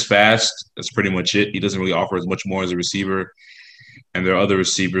 He's just fast. That's pretty much it. He doesn't really offer as much more as a receiver, and their other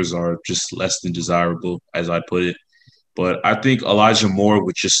receivers are just less than desirable, as I put it. But I think Elijah Moore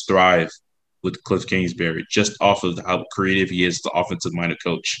would just thrive with Cliff Kingsbury just off of how creative he is, the offensive minded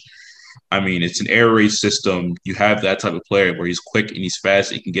coach. I mean, it's an air raid system. You have that type of player where he's quick and he's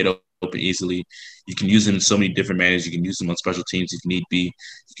fast. He can get open easily. You can use him in so many different manners. You can use him on special teams if need be.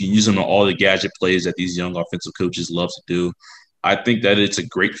 You can use him on all the gadget plays that these young offensive coaches love to do. I think that it's a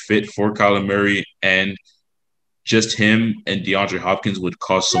great fit for Kyler Murray, and just him and DeAndre Hopkins would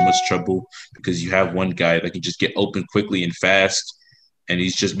cause so much trouble because you have one guy that can just get open quickly and fast, and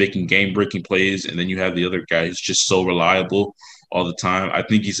he's just making game breaking plays. And then you have the other guy who's just so reliable all the time. I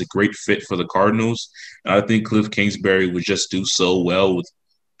think he's a great fit for the Cardinals. And I think Cliff Kingsbury would just do so well with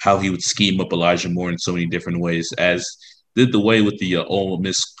how he would scheme up Elijah Moore in so many different ways, as did the way with the Ole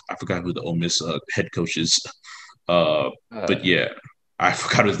Miss. I forgot who the Ole Miss head coach is. Uh, but Uh, yeah, I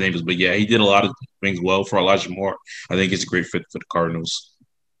forgot his name is. But yeah, he did a lot of things well for Elijah Moore. I think it's a great fit for the Cardinals.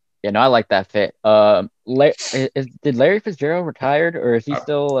 Yeah, no, I like that fit. Did Larry Fitzgerald retired or is he I'm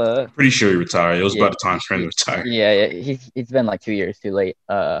still? pretty sure he retired. It was Yeah, about the time for him to retire. yeah. He's been like 2 years too late.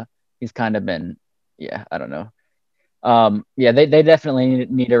 He's kind of been, yeah, I don't know. Yeah, they definitely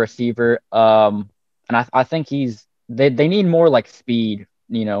need a receiver. And I think they need more like speed,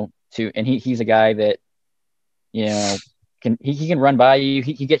 and he's a guy that, he can run by you.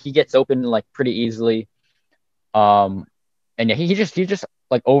 He gets open like pretty easily. Um, and yeah, he's just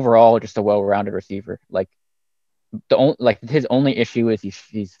like overall just a well-rounded receiver. Like his only issue is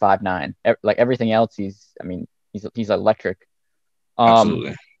he's 5'9". Like everything else, he's electric. Um,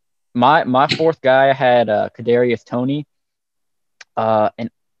 Absolutely. my fourth guy I had Kadarius Toney. And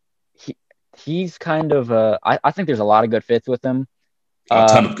he he's kind of I think there's a lot of good fits with him. A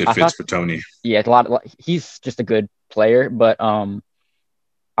ton of good I fits thought for Tony. yeah, it's a lot. He's just a good player, but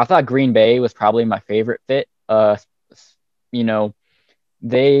I thought Green Bay was probably my favorite fit. You know,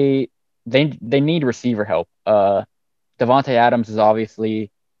 they they need receiver help. Devontae Adams is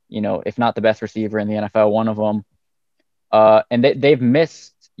obviously, if not the best receiver in the NFL, one of them. And they've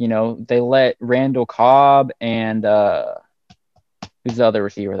missed, they let Randall Cobb and who's the other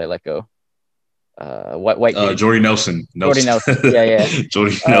receiver they let go? White dude, Jordy Nelson. Jordy Nelson. Yeah, yeah.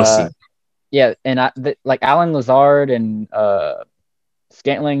 Jordy Uh, Nelson. yeah, and like Alan Lazard and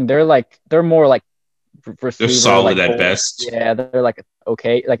Scantling, they're more like They're receiver, solid like at four. best. Yeah, they're like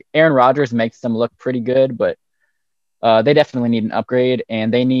okay. Like Aaron Rodgers makes them look pretty good, but they definitely need an upgrade,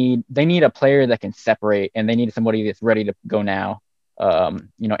 and they need a player that can separate, and they need somebody that's ready to go now.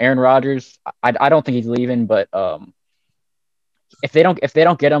 Aaron Rodgers, I don't think he's leaving, but if they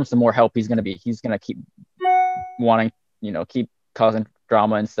don't get him some more help, he's gonna keep wanting, keep causing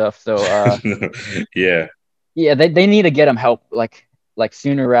drama and stuff. So Yeah. yeah, they need to get him help like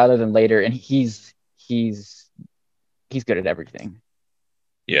sooner rather than later, and he's good at everything.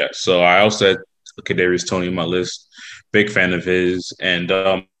 Yeah. So I also had Kadarius Toney on my list. Big fan of his. And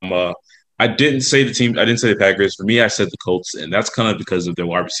I didn't say the team. I didn't say the Packers. For me, I said the Colts, and that's kind of because of their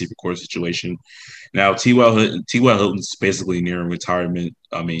wide receiver core situation. Now, T.Y. Hilton's basically nearing retirement.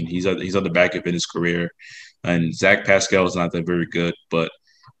 I mean, he's on the back end of his career, and Zach Pascal is not that very good. But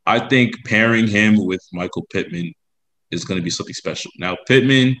I think pairing him with Michael Pittman is going to be something special. Now,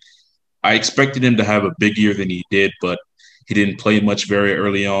 Pittman, I expected him to have a big year than he did, but he didn't play much very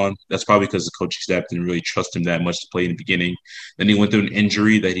early on. That's probably because the coaching staff didn't really trust him that much to play in the beginning. Then he went through an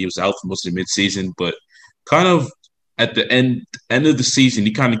injury that he was out for most of the midseason, but kind of at the end of the season,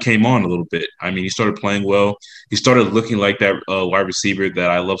 he kind of came on a little bit. I mean, he started playing well. He started looking like that wide receiver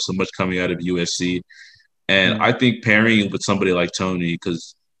that I love so much coming out of USC. And Mm. I think pairing with somebody like Tony,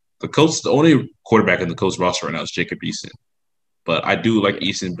 because the only quarterback in the Colts roster right now is Jacob Eason. But I do like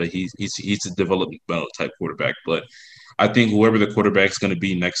Yeah, Eason, but he's a developmental type quarterback. But I think whoever the quarterback is going to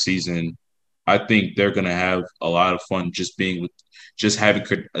be next season, I think they're going to have a lot of fun just having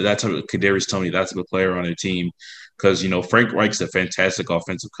that type of Kadarius Toney, that type of player on their team. Because Frank Reich's a fantastic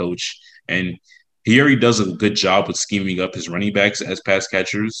offensive coach, and he already does a good job with scheming up his running backs as pass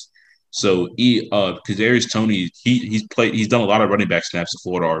catchers. So Kadarius Toney, he's done a lot of running back snaps in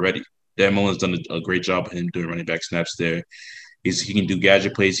Florida already. Dan Mullen's done a great job of him doing running back snaps there. He can do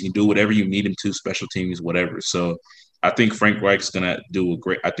gadget plays. He can do whatever you need him to, special teams, whatever. So I think Frank Reich's gonna do a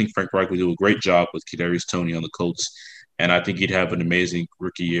great. I think Frank Reich will do a great job with Kadarius Toney on the Colts, and I think he'd have an amazing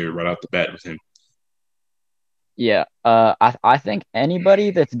rookie year right out the bat with him. yeah. I think anybody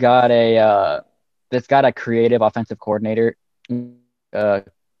that's got a creative offensive coordinator, uh,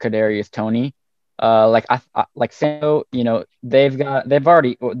 Kadarius Toney, like San, they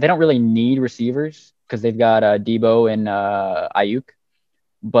don't really need receivers because they've got Debo and Ayuk,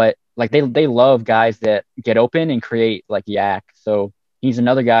 but like they love guys that get open and create like yak. So he's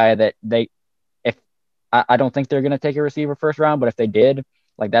another guy that if I don't think they're gonna take a receiver first round, but if they did,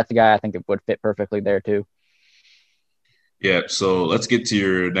 like that's a guy I think it would fit perfectly there too. Yeah. So let's get to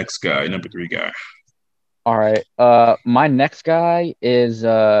your next guy, number 3 guy. All right. My next guy is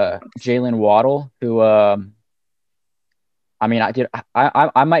Jalen Waddle, who I mean,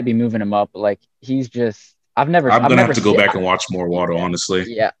 I might be moving him up. Like he's just I'm I've gonna have never to go seen back and watch more Waddle, yeah, honestly.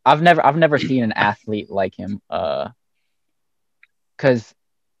 yeah, I've never seen an athlete like him. Because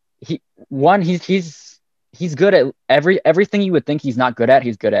he one he's good at everything you would think he's not good at.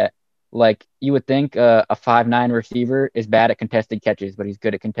 He's good at. Like you would think a 5'9" receiver is bad at contested catches, but he's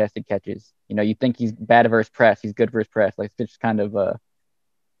good at contested catches. You think he's bad versus press. He's good versus press. Like it's just kind of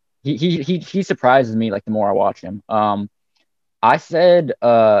he surprises me like the more I watch him. I said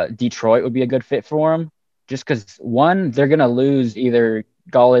Detroit would be a good fit for him just because one, they're gonna lose either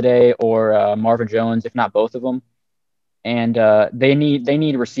Galladay or Marvin Jones, if not both of them. and they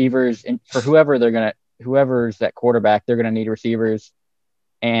need receivers for whoever's that quarterback. They're gonna need receivers,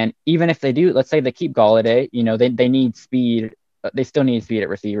 and even if they do, let's say they keep Galladay, they need speed. They still need speed at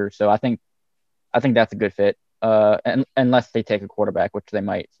receiver. So I think that's a good fit. And unless they take a quarterback, which they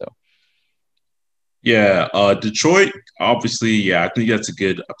might. So Yeah, Detroit, obviously, yeah, I think that's a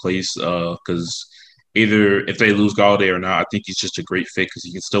good place because either if they lose Galladay or not, I think he's just a great fit because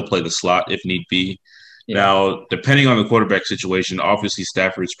he can still play the slot if need be. yeah, Now, depending on the quarterback situation, obviously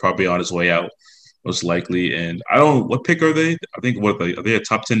Stafford's probably on his way out, most likely. And I don't, what pick are they? I think are they a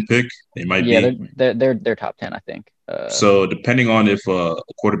top 10 pick? They might yeah, be. they're top 10, I think. So depending on if a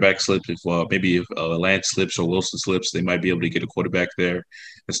quarterback slips, if maybe if Lance slips or Wilson slips, they might be able to get a quarterback there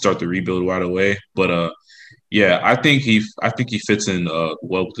and start the rebuild right away. But yeah, I think he fits in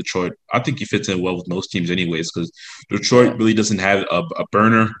well with Detroit. I think he fits in well with most teams anyways because Yeah. Detroit really doesn't have a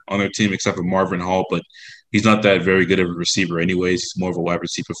burner on their team except for Marvin Hall, but he's not that very good of a receiver anyways. He's more of a wide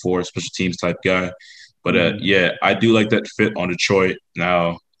receiver for special teams type guy. But Hmm. yeah, I do like that fit on Detroit.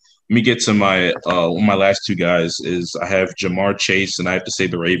 Now, let me get to my one of my last two guys is I have Jamar Chase and I have to say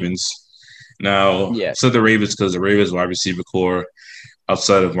the Ravens. Now, I Yeah. said the Ravens because the Ravens wide receiver core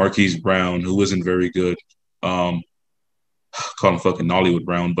outside of Marquise Brown, who wasn't very good. Um, call him fucking Nollywood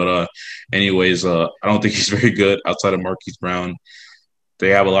Brown, but anyways, I don't think he's very good outside of Marquise Brown. They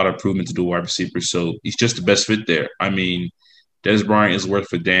have a lot of improvement to do wide receivers, so he's just the best fit there. I mean, Des Bryant is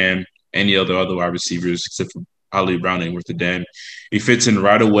worth a damn. Any other wide receivers except for Hollywood Brown ain't worth a damn. He fits in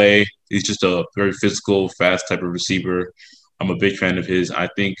right away. He's just a very physical, fast type of receiver. I'm a big fan of his. I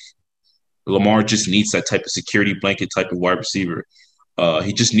think Lamar just needs that type of security blanket type of wide receiver.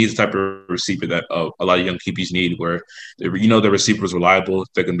 He just needs the type of receiver that a lot of young QBs need, where the receiver is reliable.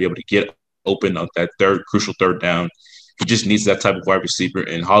 They're going to be able to get open on that crucial third down. He just needs that type of wide receiver,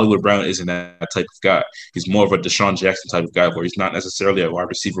 and Hollywood Brown isn't that type of guy. He's more of a Deshaun Jackson type of guy, where he's not necessarily a wide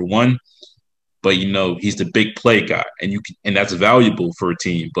receiver one, but he's the big play guy, and that's valuable for a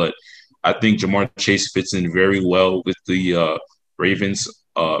team. But I think Jamar Chase fits in very well with the Ravens,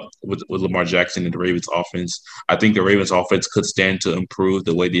 with Lamar Jackson and the Ravens offense. I think the Ravens offense could stand to improve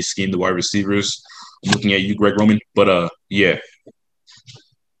the way they scheme the wide receivers. I'm looking at you, Greg Roman, but yeah,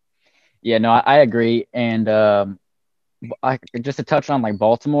 Yeah, no, I agree. And just to touch on like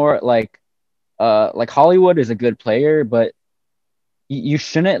Baltimore, like Hollywood is a good player, but you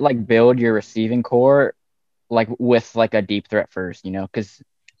shouldn't like build your receiving core like with like a deep threat first, because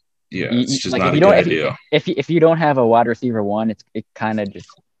yeah, it's just like not a good if you idea. if you don't have a wide receiver one, it kind of just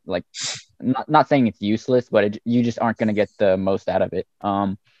like not saying it's useless, but you just aren't going to get the most out of it.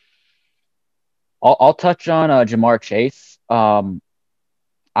 I'll touch on Jamar Chase.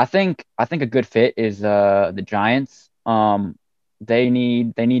 I think a good fit is the Giants. They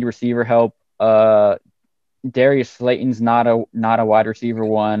need receiver help. Darius Slayton's not a wide receiver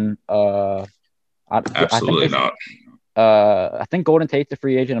one. I think Absolutely they not. I think Golden Tate's a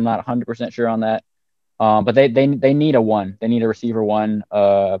free agent. I'm not 100% sure on that. But they need a one. They need a receiver one.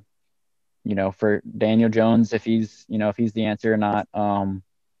 For Daniel Jones if he's the answer or not.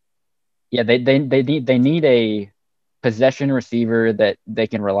 Yeah, they need a possession receiver that they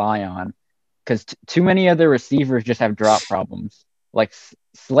can rely on because too many other receivers just have drop problems. Like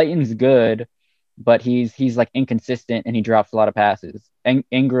Slayton's good, but he's like inconsistent and he drops a lot of passes.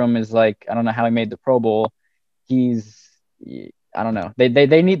 Ingram is like I don't know how he made the Pro Bowl. He's I don't know.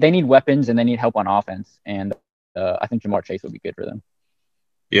 They need weapons and they need help on offense, and I think Jamar Chase would be good for them.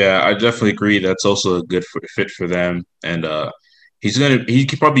 Yeah, I definitely agree. That's also a good fit for them, and he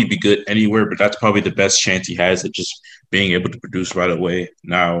could probably be good anywhere, but that's probably the best chance he has at just being able to produce right away.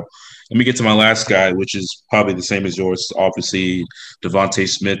 Now, let me get to my last guy, which is probably the same as yours. Obviously, Devontae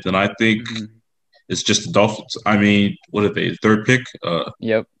Smith, and I think Hmm. it's just the Dolphins. I mean, what are they? Third pick.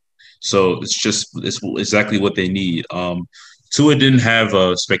 Yep. So it's exactly what they need. Tua didn't have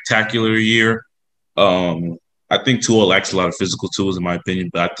a spectacular year. Um, I think Tua lacks a lot of physical tools, in my opinion,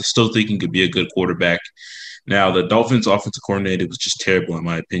 but I still think he could be a good quarterback. Now, the Dolphins' offensive coordinator was just terrible, in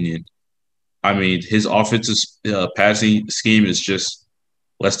my opinion. I mean, his offensive passing scheme is just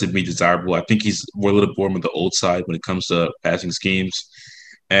less than be desirable. I think we're a little more on the old side when it comes to passing schemes.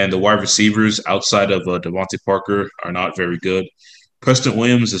 And the wide receivers outside of Devontae Parker are not very good. Preston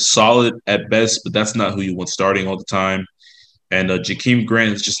Williams is solid at best, but that's not who you want starting all the time. And Jakeem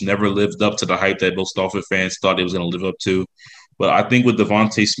Grant has just never lived up to the hype that most Dolphin fans thought he was going to live up to. But I think with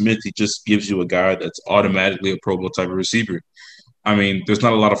Devontae Smith, he just gives you a guy that's automatically a Pro Bowl type of receiver. I mean, there's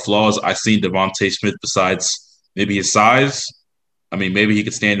not a lot of flaws I've seen Devontae Smith besides maybe his size. I mean, maybe he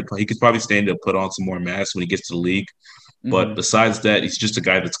could probably stand to put on some more mass when he gets to the league. But Hmm. besides that, he's just a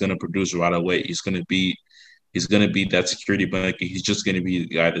guy that's going to produce right away. He's going to be He's going to be that security blanket. He's just going to be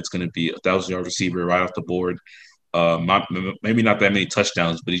the guy that's going to be a 1,000-yard receiver right off the board. Maybe not that many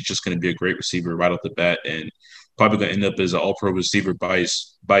touchdowns, but he's just going to be a great receiver right off the bat, and probably going to end up as an All-Pro receiver by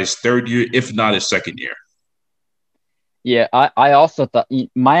his third year, if not his second year. Yeah, I also thought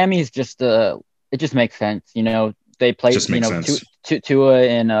Miami is just it just makes sense. They played, just makes sense. Tua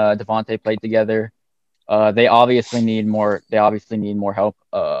and Devontae played together. They obviously need more. They obviously need more help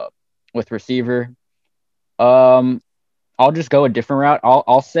with receiver. I'll just go a different route.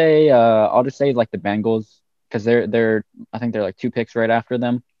 I'll just say like the Bengals, because they're I think they're like 2 picks right after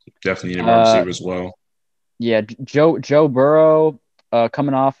them. Definitely need a wide receiver as well. Yeah, Joe Burrow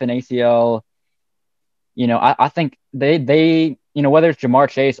coming off an ACL. I think they whether it's Jamar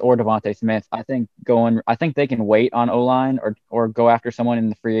Chase or Devontae Smith, I think they can wait on O-line or go after someone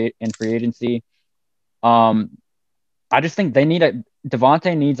in free agency. I just think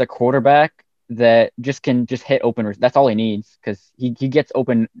Devontae needs a quarterback that can hit open. That's all he needs, because he gets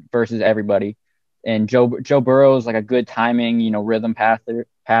open versus everybody. And Joe Burrow is like a good timing, rhythm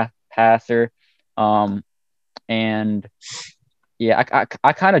passer. And yeah,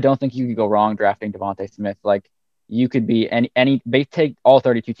 I kind of don't think you could go wrong drafting Devontae Smith. Like, you could be they take all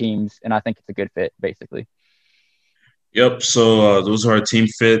 32 teams, and I think it's a good fit, basically. Yep. So those are our team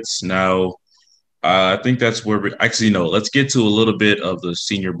fits. Now, I think that's where we actually let's get to a little bit of the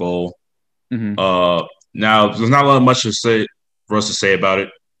Senior Bowl. Mm-hmm. Now there's not a lot much for us to say about it.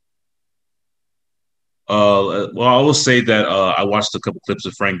 Well, I will say that I watched a couple clips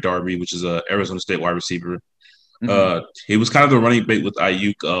of Frank Darby, which is a Arizona State wide receiver. Mm-hmm. He was kind of the running bait with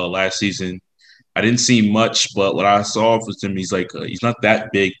Ayuk last season. I didn't see much, but what I saw was him, he's like he's not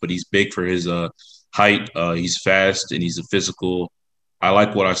that big, but he's big for his height. He's fast and he's a physical. I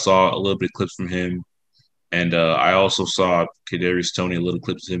like what I saw, a little bit of clips from him. And I also saw Kadarius Toney, a little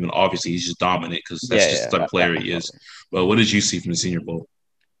clips of him, and obviously he's just dominant because that's just the type of player he is. But what did you see from the Senior Bowl?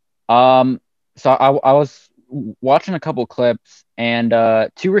 So I was watching a couple clips, and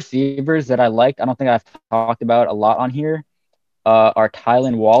 2 receivers that I liked, I don't think I've talked about a lot on here, are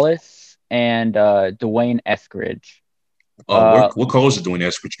Tylan Wallace and Dwayne Eskridge. What college did Dwayne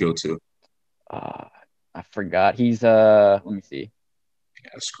Eskridge go to? I forgot. He's let me see.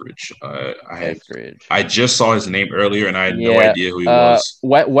 Eskridge. Eskridge. I just saw his name earlier, and I had no idea who he was.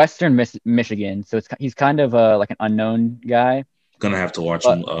 Western Michigan. So he's kind of like an unknown guy. Gonna have to watch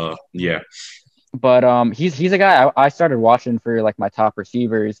him. Yeah. But he's a guy I started watching for like my top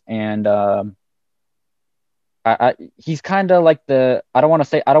receivers, and he's kind of like I don't want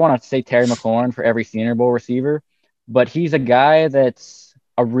to say Terry McLaurin for every Senior Bowl receiver, but he's a guy that's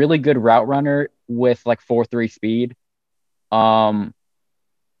a really good route runner with like 4.3 speed.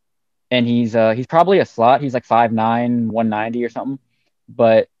 And he's probably a slot. He's like 5'9", 190 or something.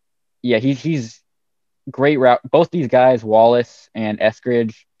 But yeah, he's great route. Both these guys, Wallace and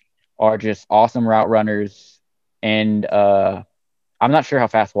Eskridge, are just awesome route runners. And I'm not sure how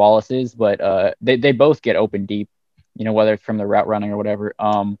fast Wallace is, but they both get open deep, whether it's from the route running or whatever.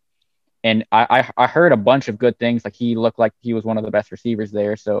 And I heard a bunch of good things. Like, he looked like he was one of the best receivers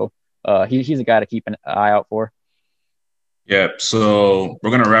there. So he's a guy to keep an eye out for. Yeah, so we're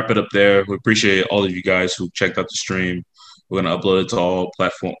going to wrap it up there. We appreciate all of you guys who checked out the stream. We're going to upload it to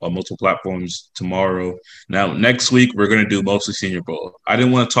multiple platforms tomorrow. Now, next week, we're going to do mostly Senior Bowl. I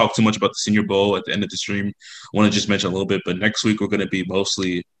didn't want to talk too much about the Senior Bowl at the end of the stream. I want to just mention a little bit, but next week, we're going to be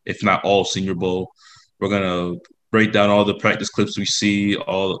mostly, if not all, Senior Bowl. We're going to break down all the practice clips we see,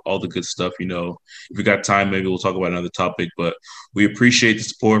 all the good stuff. If we got time, maybe we'll talk about another topic, but we appreciate the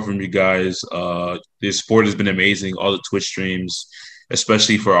support from you guys. This sport has been amazing. All the Twitch streams,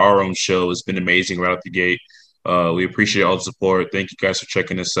 especially for our own show, has been amazing right out the gate. We appreciate all the support. Thank you guys for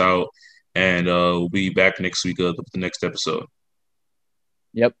checking us out, and we'll be back next week with the next episode.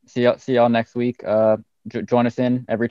 Yep. See y'all next week. Join us in every